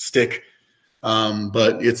stick,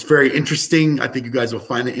 but it's very interesting. I think you guys will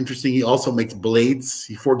find it interesting. He also makes blades.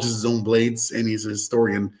 He forges his own blades, and he's a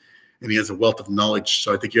historian, and he has a wealth of knowledge.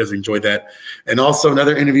 So I think you guys will enjoy that. And also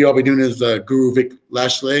another interview I'll be doing is Guru Vic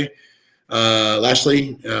Lashley. I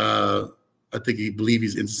think believe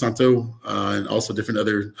he's in Santo, and also different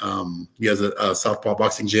other. He has a Southpaw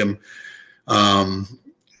boxing gym.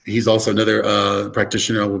 He's also another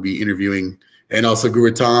practitioner I will be interviewing, and also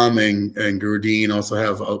Guru Tom and Guru Dean also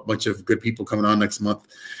have a bunch of good people coming on next month.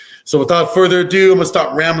 So without further ado, I'm gonna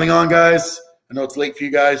stop rambling on, guys. I know it's late for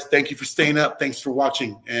you guys. Thank you for staying up. Thanks for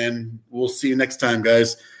watching, and we'll see you next time,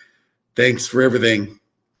 guys. Thanks for everything.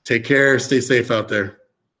 Take Take care. Stay safe out there.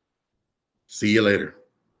 See you later.